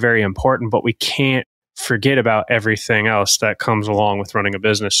very, very important, but we can't forget about everything else that comes along with running a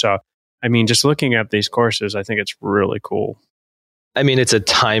business. So, I mean, just looking at these courses, I think it's really cool. I mean, it's a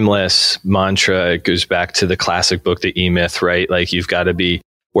timeless mantra. It goes back to the classic book, The E-Myth, right? Like you've got to be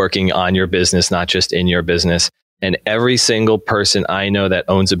working on your business, not just in your business. And every single person I know that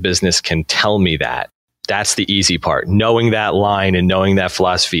owns a business can tell me that. That's the easy part. Knowing that line and knowing that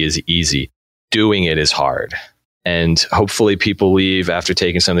philosophy is easy. Doing it is hard. And hopefully people leave after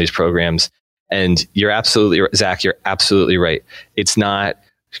taking some of these programs. And Zach, you're absolutely right. It's not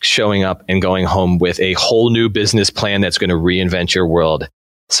showing up and going home with a whole new business plan that's going to reinvent your world.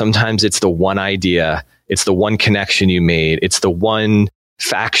 Sometimes it's the one idea. It's the one connection you made. It's the one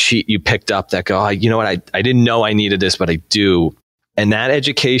fact sheet you picked up that go, you know what? I didn't know I needed this, but I do. And that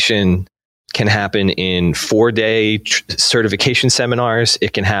education can happen in 4-day certification seminars.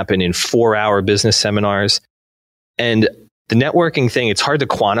 It can happen in 4-hour business seminars. And the networking thing, it's hard to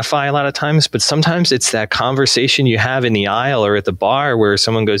quantify a lot of times, but sometimes it's that conversation you have in the aisle or at the bar where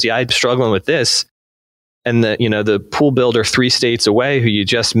someone goes, yeah, I'm struggling with this. And the pool builder 3 states away who you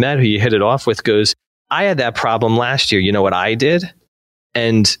just met, who you hit it off with goes, I had that problem last year. You know what I did?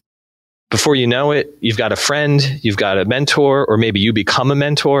 And before you know it, you've got a friend, you've got a mentor, or maybe you become a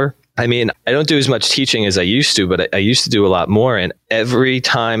mentor. I mean, I don't do as much teaching as I used to, but I used to do a lot more. And every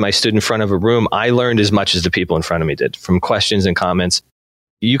time I stood in front of a room, I learned as much as the people in front of me did from questions and comments.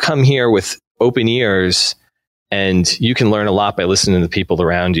 You come here with open ears and you can learn a lot by listening to the people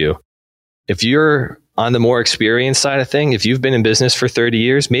around you. If you're on the more experienced side of thing, if you've been in business for 30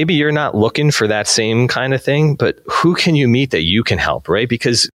 years, maybe you're not looking for that same kind of thing, but who can you meet that you can help, right?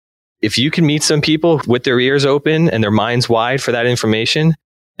 Because if you can meet some people with their ears open and their minds wide for that information,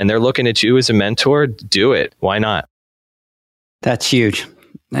 and they're looking at you as a mentor, do it. Why not? That's huge.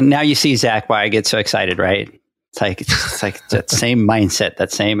 And now you see, Zach, why I get so excited, right? It's like that same mindset,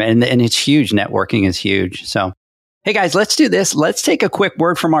 and it's huge. Networking is huge. So, hey guys, let's do this. Let's take a quick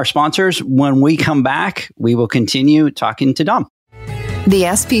word from our sponsors. When we come back, we will continue talking to Dom. The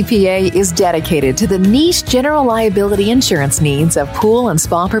SPPA is dedicated to the niche general liability insurance needs of pool and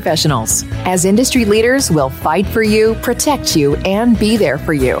spa professionals. As industry leaders, we'll fight for you, protect you, and be there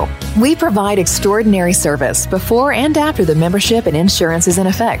for you. We provide extraordinary service before and after the membership and insurance is in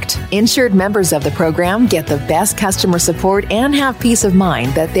effect. Insured members of the program get the best customer support and have peace of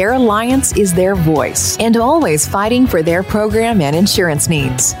mind that their alliance is their voice and always fighting for their program and insurance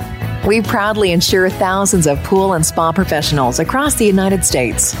needs. We proudly insure thousands of pool and spa professionals across the United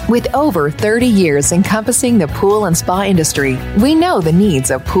States. With over 30 years encompassing the pool and spa industry, we know the needs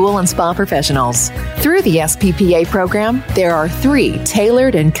of pool and spa professionals. Through the SPPA program, there are 3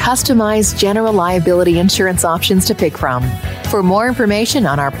 tailored and customized general liability insurance options to pick from. For more information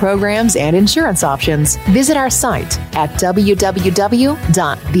on our programs and insurance options, visit our site at www.thesppa.com.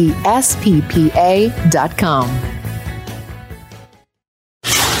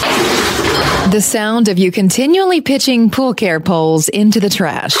 The sound of you continually pitching pool care poles into the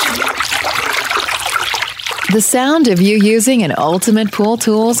trash. The sound of you using an Ultimate Pool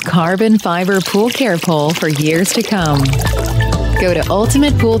Tools carbon fiber pool care pole for years to come. Go to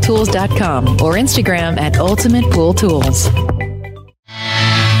ultimatepooltools.com or Instagram at Ultimate Pool Tools.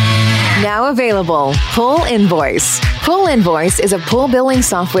 Now available, Pool Invoice. Pool Invoice is a pool billing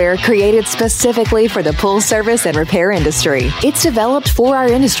software created specifically for the pool service and repair industry. It's developed for our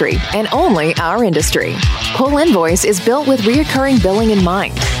industry and only our industry. Pool Invoice is built with recurring billing in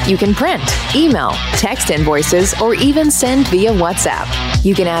mind. You can print, email, text invoices, or even send via WhatsApp.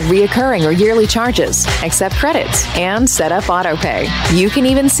 You can add recurring or yearly charges, accept credits, and set up autopay. You can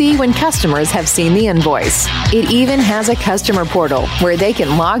even see when customers have seen the invoice. It even has a customer portal where they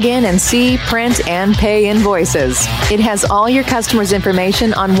can log in and see, print, and pay invoices. It has all your customers'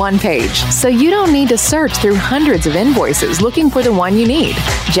 information on one page, so you don't need to search through hundreds of invoices looking for the one you need.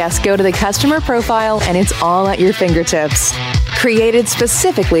 Just go to the customer profile and it's all at your fingertips. Created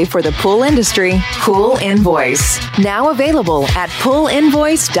specifically for the pool industry, Pool Invoice. Now available at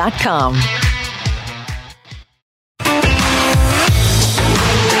poolinvoice.com.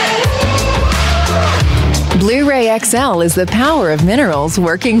 Blu-ray XL is the power of minerals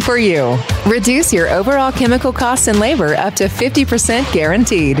working for you. Reduce your overall chemical costs and labor up to 50%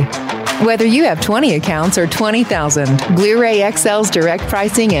 guaranteed. Whether you have 20 accounts or 20,000, Blu-ray XL's direct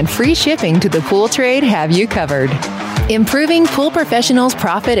pricing and free shipping to the pool trade have you covered. Improving pool professionals'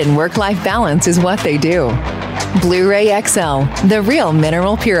 profit and work-life balance is what they do. Blu-ray XL, the real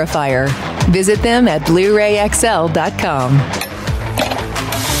mineral purifier. Visit them at BluRayXL.com.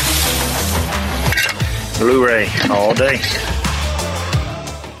 Blu-ray all day.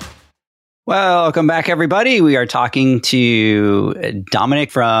 Welcome back, everybody. We are talking to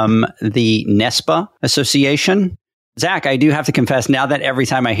Dominic from the NESPA Association. Zach, I do have to confess, now that every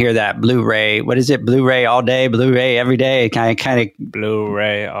time I hear that Blu-ray, what is it? Blu-ray all day, Blu-ray every day, kind of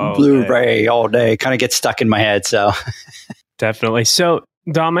Blu-ray all day, kind of gets stuck in my head. So definitely. So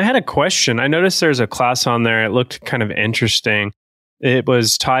Dom, I had a question. I noticed there's a class on there. It looked kind of interesting. It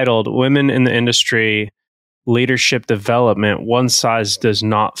was titled Women in the Industry Leadership Development. One size does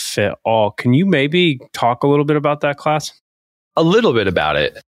not fit all. Can you maybe talk a little bit about that class? A little bit about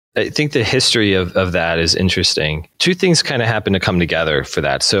it. I think the history of that is interesting. Two things kind of happen to come together for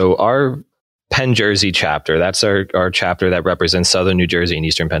that. So our Penn Jersey chapter, that's our chapter that represents Southern New Jersey and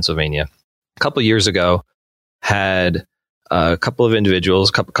Eastern Pennsylvania, a couple of years ago had a couple of individuals,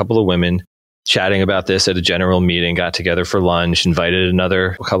 a couple of women chatting about this at a general meeting, got together for lunch, invited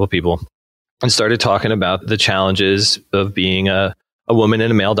a couple of people, and started talking about the challenges of being a woman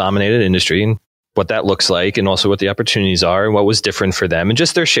in a male-dominated industry and what that looks like, and also what the opportunities are and what was different for them and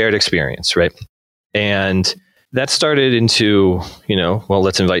just their shared experience, right? And that started into,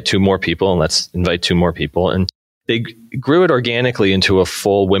 let's invite two more people and let's invite two more people. And they grew it organically into a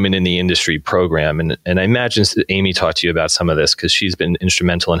full Women in the Industry program. And I imagine Amy talked to you about some of this because she's been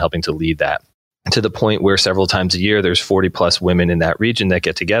instrumental in helping to lead that, to the point where several times a year, there's 40 plus women in that region that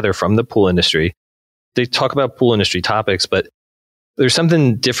get together from the pool industry. They talk about pool industry topics, but there's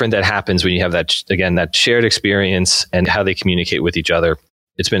something different that happens when you have that shared experience and how they communicate with each other.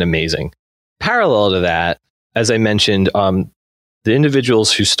 It's been amazing. Parallel to that, as I mentioned, the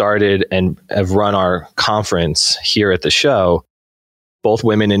individuals who started and have run our conference here at the show, both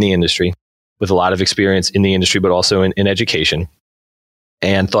women in the industry with a lot of experience in the industry, but also in education,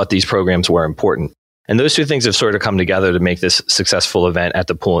 and thought these programs were important. And those two things have sort of come together to make this successful event at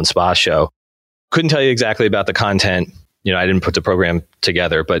the Pool and Spa Show. Couldn't tell you exactly about the content. I didn't put the program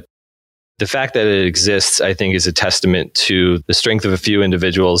together, but the fact that it exists, I think, is a testament to the strength of a few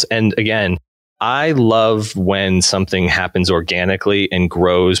individuals. And again, I love when something happens organically and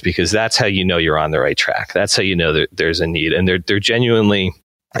grows, because that's how you know you're on the right track. That's how you know that there's a need. And they're genuinely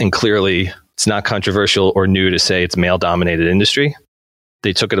and clearly, it's not controversial or new to say it's male-dominated industry.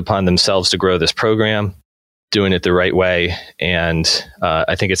 They took it upon themselves to grow this program, doing it the right way. And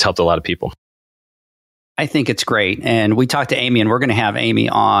I think it's helped a lot of people. I think it's great. And we talked to Amy, and we're going to have Amy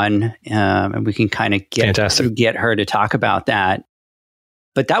on, and we can kind of get her to talk about that.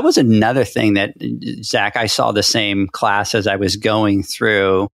 But that was another thing that, Zach, I saw the same class as I was going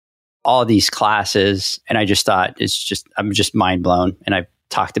through all these classes, and I just thought I'm just mind blown. And I've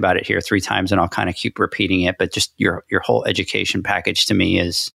talked about it here 3 times, and I'll kind of keep repeating it. But just your whole education package to me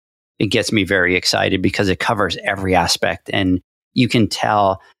it gets me very excited, because it covers every aspect, and you can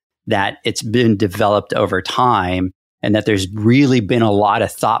tell that it's been developed over time, and that there's really been a lot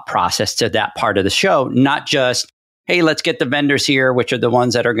of thought process to that part of the show, not just, hey, let's get the vendors here, which are the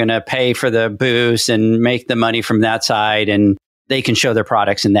ones that are going to pay for the booths and make the money from that side, and they can show their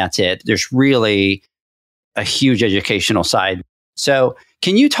products and that's it. There's really a huge educational side. So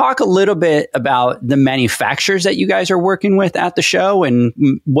can you talk a little bit about the manufacturers that you guys are working with at the show, and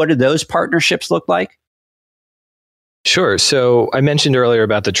what do those partnerships look like? Sure. So I mentioned earlier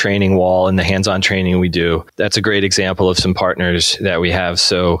about the training wall and the hands-on training we do. That's a great example of some partners that we have.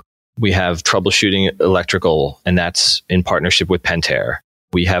 So we have Troubleshooting Electrical, and that's in partnership with Pentair.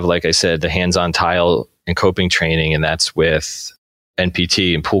 We have, like I said, the hands-on tile and coping training, and that's with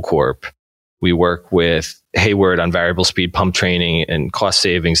NPT and Pool Corp. We work with Hayward on variable speed pump training and cost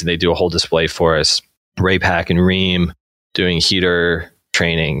savings, and they do a whole display for us. Raypak and Rheem doing heater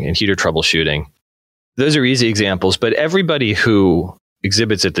training and heater troubleshooting. Those are easy examples, but everybody who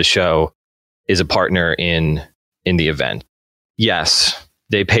exhibits at the show is a partner in the event. Yes,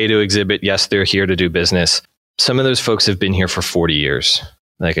 they pay to exhibit. Yes, they're here to do business. Some of those folks have been here for 40 years.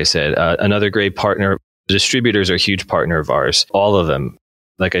 Like I said, another great partner, distributors are a huge partner of ours. All of them.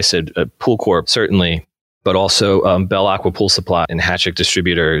 Like I said, Pool Corp, certainly, but also Bell Aqua Pool Supply and Hatchick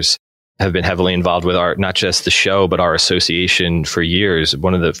Distributors have been heavily involved with not just the show, but our association for years.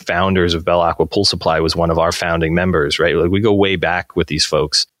 One of the founders of Bell Aqua Pool Supply was one of our founding members, right? Like, we go way back with these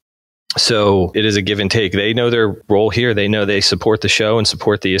folks. So it is a give and take. They know their role here. They know they support the show and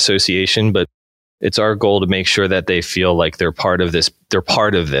support the association, but it's our goal to make sure that they feel like they're part of this. They're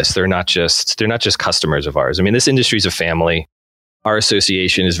part of this. They're not just customers of ours. I mean, this industry is a family. our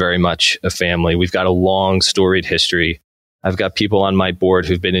association is very much a family. We've got a long storied history. I've got people on my board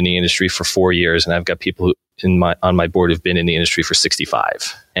who've been in the industry for 4 years, and I've got people on my board who've been in the industry for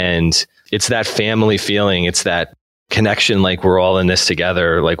 65. And it's that family feeling. It's that connection, like we're all in this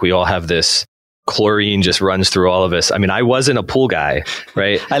together. Like we all have this chlorine just runs through all of us. I mean, I wasn't a pool guy,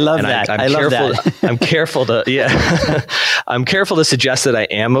 right? I love that. I'm careful to, I'm careful to suggest that I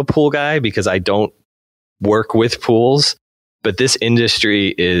am a pool guy because I don't work with pools. But this industry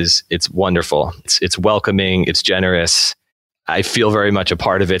it's wonderful. It's welcoming. It's generous. I feel very much a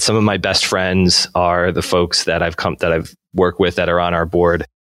part of it. Some of my best friends are the folks that I've worked with that are on our board.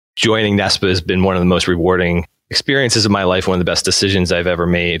 Joining NESPA has been one of the most rewarding experiences of my life, one of the best decisions I've ever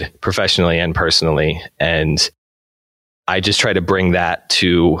made professionally and personally. And I just try to bring that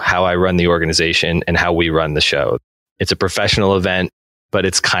to how I run the organization and how we run the show. It's a professional event, but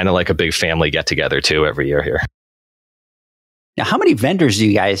it's kind of like a big family get together too every year here. Now, how many vendors do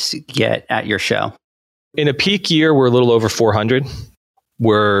you guys get at your show? In a peak year, we're a little over 400.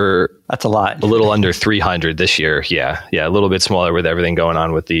 That's a lot. A little under 300 this year. Yeah. A little bit smaller with everything going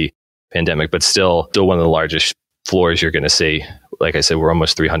on with the pandemic, but still one of the largest floors you're going to see. Like I said, we're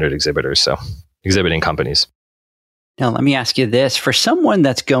almost 300 exhibitors, so exhibiting companies. Now, let me ask you this. For someone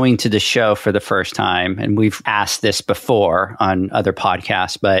that's going to the show for the first time, and we've asked this before on other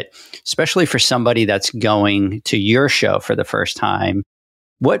podcasts, but especially for somebody that's going to your show for the first time,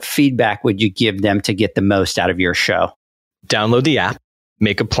 what feedback would you give them to get the most out of your show? Download the app,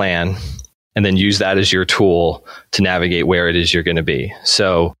 make a plan, and then use that as your tool to navigate where it is you're going to be.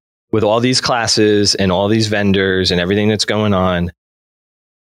 So with all these classes and all these vendors and everything that's going on,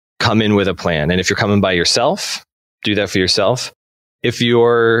 come in with a plan. And if you're coming by yourself, do that for yourself. If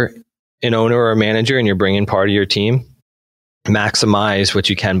you're an owner or a manager and you're bringing part of your team, maximize what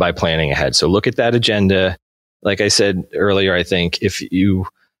you can by planning ahead. So look at that agenda. Like I said earlier, I think if you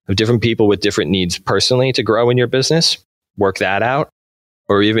have different people with different needs personally to grow in your business, work that out.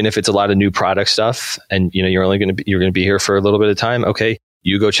 Or even if it's a lot of new product stuff and you're going to be here for a little bit of time, okay,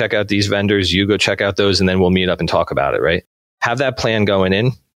 you go check out these vendors, you go check out those, and then we'll meet up and talk about it, right? Have that plan going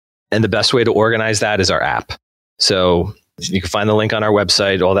in. And the best way to organize that is our app. So you can find the link on our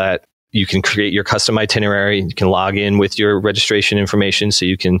website, all that. You can create your custom itinerary. You can log in with your registration information so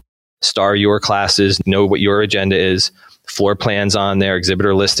you can star your classes, know what your agenda is. Floor plans on there,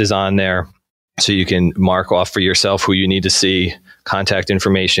 exhibitor list is on there. So you can mark off for yourself who you need to see, contact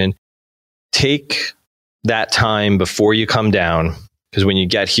information. Take that time before you come down, because when you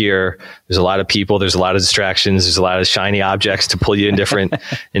get here, there's a lot of people, there's a lot of distractions, there's a lot of shiny objects to pull you in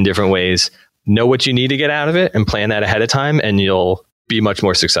different ways. Know what you need to get out of it and plan that ahead of time, and you'll be much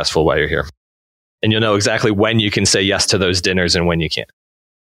more successful while you're here. And you'll know exactly when you can say yes to those dinners and when you can't.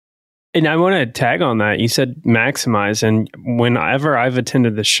 And I want to tag on that. You said maximize. And whenever I've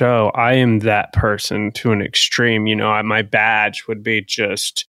attended the show, I am that person to an extreme. My badge would be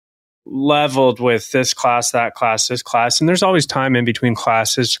just leveled with this class, that class, this class. And there's always time in between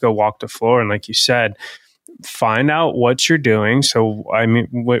classes to go walk the floor. And like you said, find out what you're doing. So,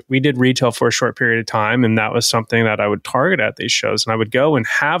 we did retail for a short period of time, and that was something that I would target at these shows. And I would go and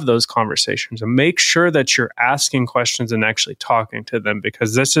have those conversations and make sure that you're asking questions and actually talking to them,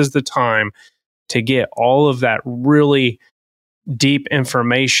 because this is the time to get all of that really deep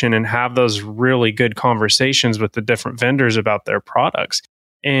information and have those really good conversations with the different vendors about their products.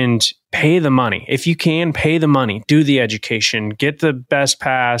 And pay the money. If you can, pay the money, do the education, get the best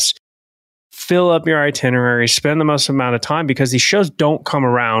pass, fill up your itinerary, spend the most amount of time, because these shows don't come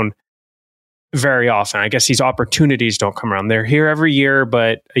around very often. I guess these opportunities don't come around. They're here every year,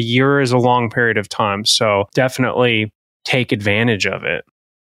 but a year is a long period of time. So definitely take advantage of it.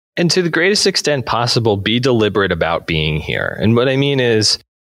 And to the greatest extent possible, be deliberate about being here. And what I mean is,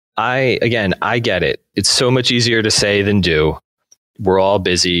 I get it. It's so much easier to say than do. We're all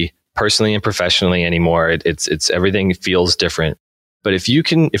busy personally and professionally anymore. It's everything feels different. But if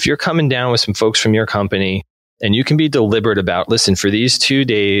you're coming down with some folks from your company and you can be deliberate about, listen, for these 2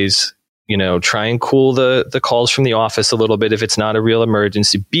 days, try and cool the calls from the office a little bit. If it's not a real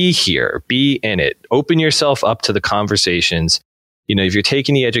emergency, be here, be in it, open yourself up to the conversations. If you're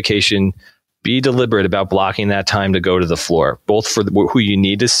taking the education, be deliberate about blocking that time to go to the floor, both for who you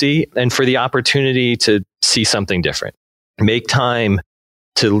need to see and for the opportunity to see something different. Make time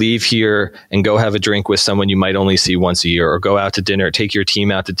to leave here and go have a drink with someone you might only see once a year, or go out to dinner, take your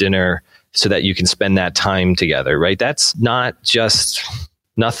team out to dinner so that you can spend that time together, right? That's not just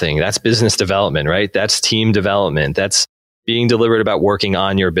nothing. That's business development, right? That's team development. That's being deliberate about working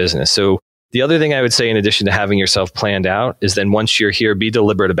on your business. So the other thing I would say, in addition to having yourself planned out, is then once you're here, be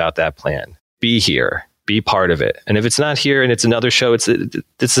deliberate about that plan. Be here. be part of it. And if it's not here and it's another show, it's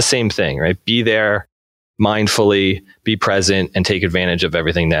the same thing, right? Be there mindfully, be present, and take advantage of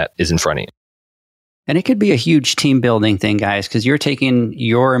everything that is in front of you. And it could be a huge team building thing, guys, because you're taking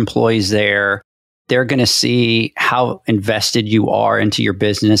your employees there. They're going to see how invested you are into your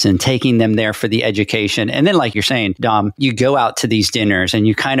business and taking them there for the education. And then, like you're saying, Dom, you go out to these dinners and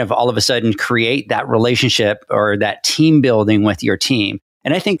you kind of all of a sudden create that relationship or that team building with your team.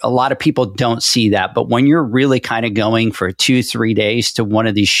 And I think a lot of people don't see that. But when you're really kind of going for 2-3 days to one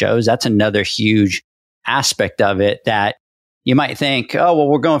of these shows, that's another huge aspect of it that you might think, oh, well,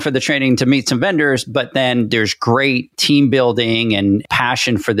 we're going for the training to meet some vendors, but then there's great team building and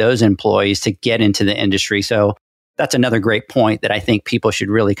passion for those employees to get into the industry. So that's another great point that I think people should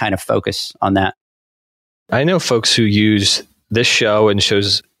really kind of focus on that. I know folks who use this show and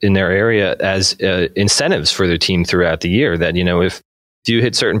shows in their area as incentives for their team throughout the year that, if you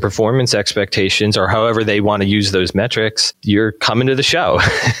hit certain performance expectations or however they want to use those metrics, you're coming to the show.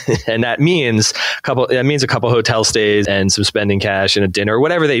 And that means a couple hotel stays and some spending cash and a dinner,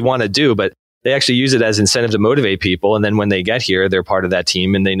 whatever they want to do. But they actually use it as incentive to motivate people. And then when they get here, they're part of that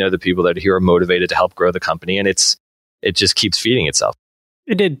team and they know the people that are here are motivated to help grow the company. And it just keeps feeding itself.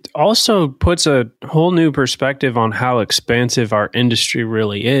 It also puts a whole new perspective on how expansive our industry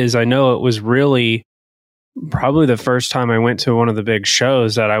really is. I know it was really probably the first time I went to one of the big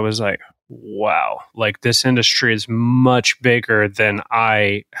shows that I was like, wow, like this industry is much bigger than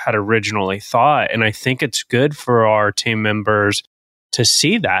I had originally thought. And I think it's good for our team members to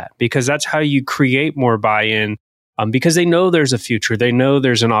see that because that's how you create more buy-in because they know there's a future. They know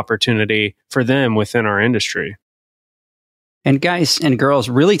there's an opportunity for them within our industry. And guys and girls,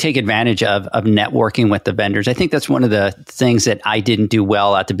 really take advantage of networking with the vendors. I think that's one of the things that I didn't do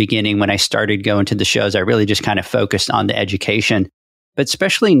well at the beginning when I started going to the shows. I really just kind of focused on the education. But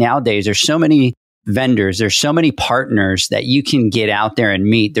especially nowadays, there's so many vendors, there's so many partners that you can get out there and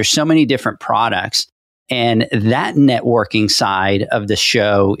meet. There's so many different products. And that networking side of the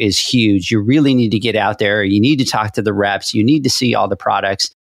show is huge. You really need to get out there. You need to talk to the reps. You need to see all the products.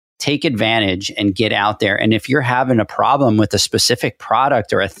 Take advantage and get out there. And if you're having a problem with a specific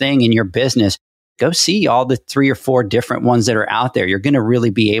product or a thing in your business, go see all the 3 or 4 different ones that are out there. You're going to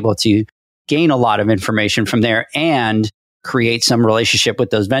really be able to gain a lot of information from there and create some relationship with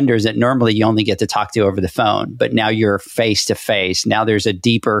those vendors that normally you only get to talk to over the phone. But now you're face to face. Now there's a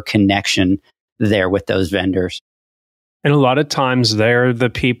deeper connection there with those vendors. And a lot of times they're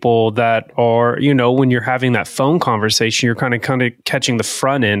the people that are, when you're having that phone conversation, you're kind of catching the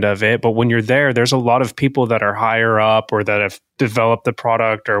front end of it. But when you're there's a lot of people that are higher up or that have developed the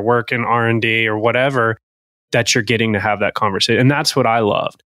product or work in R&D or whatever that you're getting to have that conversation. And that's what I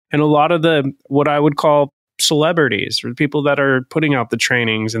loved. And a lot of what I would call celebrities or people that are putting out the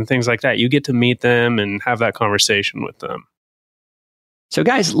trainings and things like that, you get to meet them and have that conversation with them. So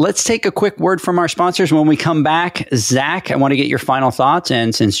guys, let's take a quick word from our sponsors. When we come back, Zach, I want to get your final thoughts.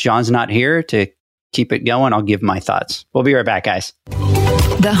 And since John's not here to keep it going, I'll give my thoughts. We'll be right back, guys.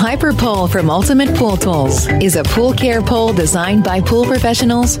 The Hyper Pole from Ultimate Pool Tools is a pool care pole designed by pool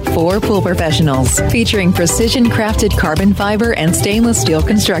professionals for pool professionals, featuring precision-crafted carbon fiber and stainless steel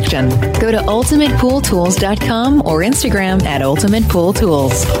construction. Go to ultimatepooltools.com or Instagram at Ultimate Pool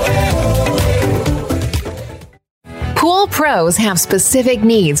Tools. Pool pros have specific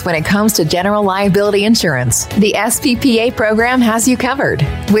needs when it comes to general liability insurance. The SPPA program has you covered.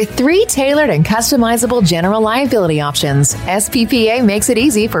 With 3 tailored and customizable general liability options, SPPA makes it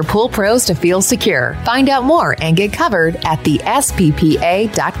easy for pool pros to feel secure. Find out more and get covered at thesppa.com.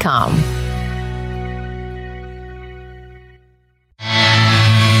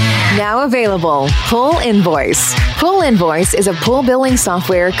 Now available, Pool Invoice. Pool Invoice is a pool billing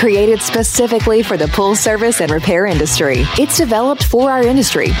software created specifically for the pool service and repair industry. It's developed for our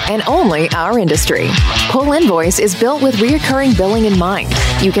industry and only our industry. Pool Invoice is built with recurring billing in mind.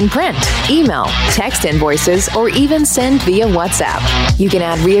 You can print, email, text invoices, or even send via WhatsApp. You can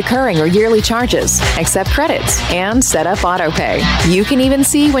add recurring or yearly charges, accept credits, and set up autopay. You can even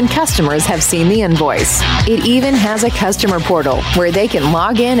see when customers have seen the invoice. It even has a customer portal where they can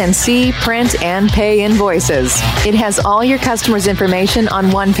log in and see, print, and pay invoices. It has all your customers' information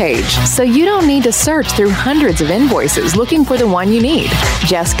on one page, so you don't need to search through hundreds of invoices looking for the one you need.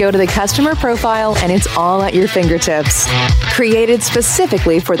 Just go to the customer profile and it's all at your fingertips. Created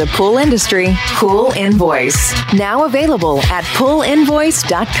specifically for the pool industry, Pool Invoice. Now available at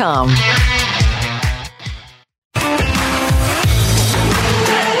poolinvoice.com.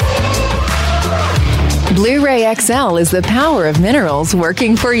 Blu-ray XL is the power of minerals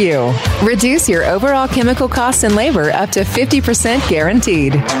working for you. Reduce your overall chemical costs and labor up to 50%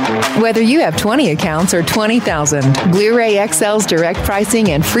 guaranteed. Whether you have 20 accounts or 20,000, Blu-ray XL's direct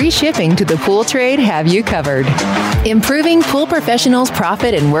pricing and free shipping to the pool trade have you covered. Improving pool professionals'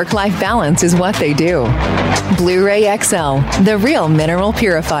 profit and work-life balance is what they do. Blu-ray XL, the real mineral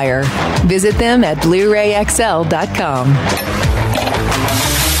purifier. Visit them at BluRayXL.com.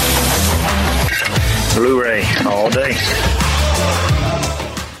 Blu-ray all day.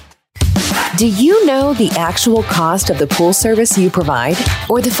 Do you know the actual cost of the pool service you provide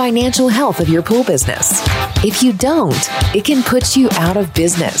or the financial health of your pool business? If you don't, it can put you out of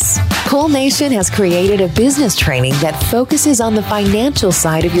business. Pool Nation has created a business training that focuses on the financial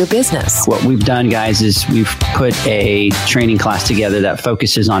side of your business. What we've done, guys, is we've put a training class together that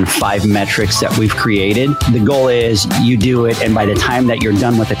focuses on 5 metrics that we've created. The goal is you do it, and by the time that you're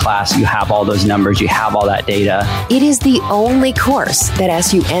done with the class, you have all those numbers, you have all that data. It is the only course that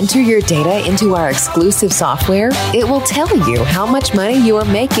as you enter your data into our exclusive software, it will tell you how much money you are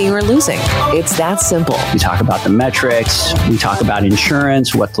making or losing. It's that simple. We talk about the metrics, we talk about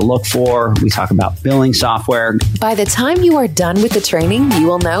insurance, what to look for, we talk about billing software. By the time you are done with the training, you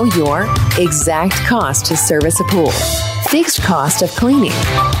will know your exact cost to service a pool, fixed cost of cleaning,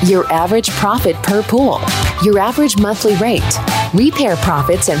 your average profit per pool, your average monthly rate, repair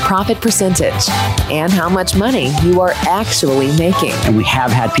profits and profit percentage, and how much money you are actually making. And we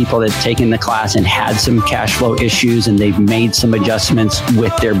have had people that have taken the class and had some cash flow issues, and they've made some adjustments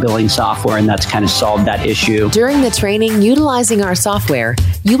with their billing software, and that's kind of solved that issue. During the training, utilizing our software,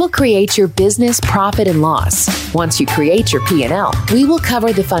 you will create your business profit and loss. Once you create your P&L, we will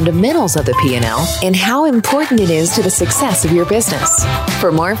cover the fundamentals of the P&L and how important it is to the success of your business.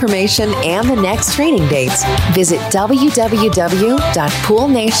 For more information and the next training dates, visit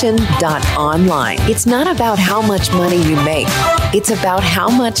www.poolnation.online. It's not about how much money you make. It's about how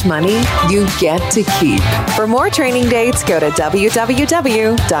much money you get to keep. For more training dates, go to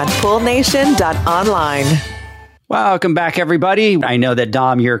www.poolnation.online. Welcome back, everybody. I know that,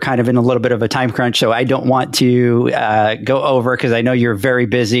 Dom, you're kind of in a little bit of a time crunch, so I don't want to go over because I know you're very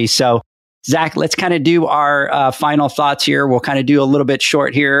busy. So, Zach, let's kind of do our final thoughts here. We'll kind of do a little bit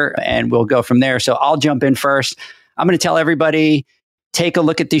short here, and we'll go from there. So I'll jump in first. I'm going to tell everybody, take a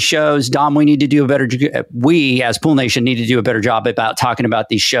look at these shows. Dom, we need to do a better, we as Pool Nation need to do a better job about talking about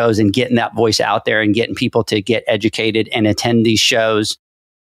these shows and getting that voice out there and getting people to get educated and attend these shows.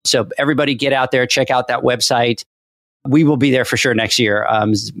 So everybody get out there, check out that website. We will be there for sure next year.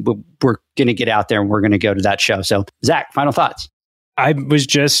 We're going to get out there and we're going to go to that show. So Zach, final thoughts. I was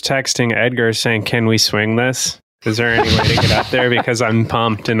just texting Edgar saying, can we swing this? Is there any way to get out there? Because I'm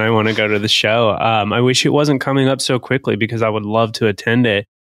pumped and I want to go to the show. I wish it wasn't coming up so quickly because I would love to attend it.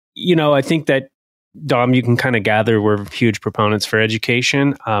 You know, I think that, Dom, you can kind of gather we're huge proponents for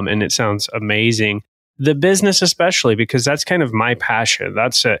education, and it sounds amazing. The business especially, because that's kind of my passion.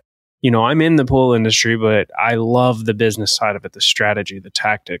 That's it. You know, I'm in the pool industry, but I love the business side of it, the strategy, the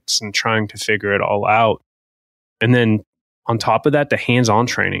tactics, and trying to figure it all out. And then on top of that, the hands-on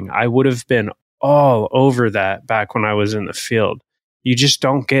training. I would have been all over that back when I was in the field. You just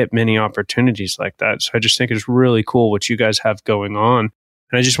don't get many opportunities like that. So I just think it's really cool what you guys have going on.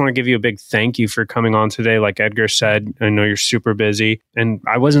 And I just want to give you a big thank you for coming on today. Like Edgar said, I know you're super busy, and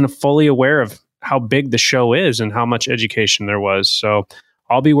I wasn't fully aware of how big the show is and how much education there was. So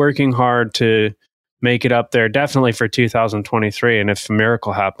I'll be working hard to make it up there, definitely for 2023. And if a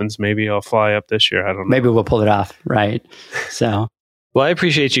miracle happens, maybe I'll fly up this year. I don't know. Maybe we'll pull it off, right? So, well, I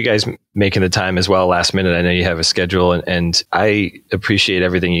appreciate you guys making the time as well last minute. I know you have a schedule, and I appreciate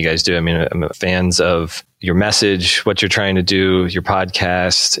everything you guys do. I mean, I'm fans of your message, what you're trying to do, your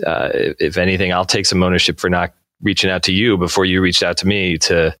podcast. If anything, I'll take some ownership for not reaching out to you before you reached out to me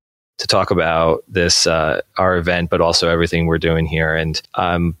to talk about this, our event, but also everything we're doing here. And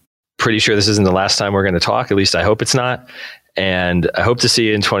I'm pretty sure this isn't the last time we're going to talk. At least I hope it's not. And I hope to see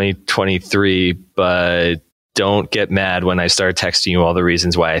you in 2023, but don't get mad when I start texting you all the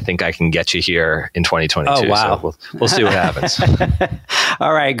reasons why I think I can get you here in 2022. Oh, wow. So we'll see what happens.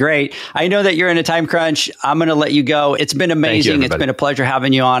 All right, great. I know that you're in a time crunch. I'm going to let you go. It's been amazing. It's been a pleasure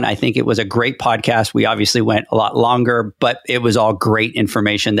having you on. I think it was a great podcast. We obviously went a lot longer, but it was all great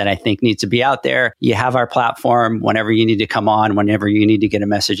information that I think needs to be out there. You have our platform. Whenever you need to come on, whenever you need to get a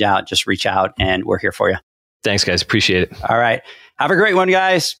message out, just reach out and we're here for you. Thanks, guys. Appreciate it. All right. Have a great one,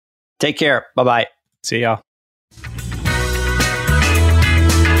 guys. Take care. Bye-bye. See y'all.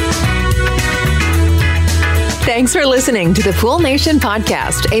 Thanks for listening to the Pool Nation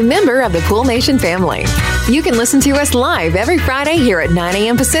podcast, a member of the Pool Nation family. You can listen to us live every Friday here at 9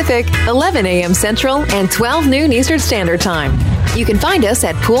 a.m. Pacific, 11 a.m. Central, and 12 noon Eastern Standard Time. You can find us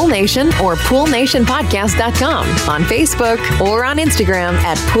at Pool Nation or PoolNationPodcast.com, on Facebook, or on Instagram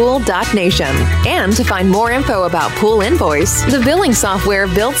at Pool.Nation. And to find more info about Pool Invoice, the billing software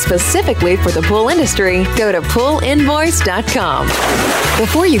built specifically for the pool industry, go to PoolInvoice.com.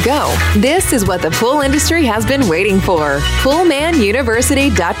 Before you go, this is what the pool industry has been waiting for.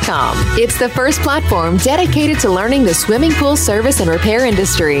 PoolManUniversity.com. It's the first platform dedicated to learning the swimming pool service and repair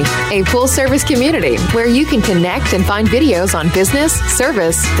industry. A pool service community where you can connect and find videos on business,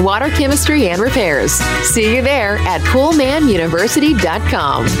 service, water chemistry, and repairs. See you there at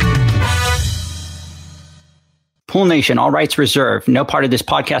PoolManUniversity.com. Pool Nation, all rights reserved. No part of this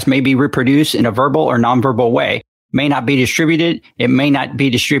podcast may be reproduced in a verbal or nonverbal way. May not be distributed. It may not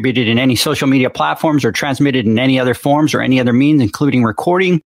be distributed in any social media platforms or transmitted in any other forms or any other means, including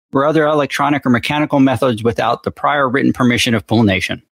recording or other electronic or mechanical methods without the prior written permission of Pool Nation.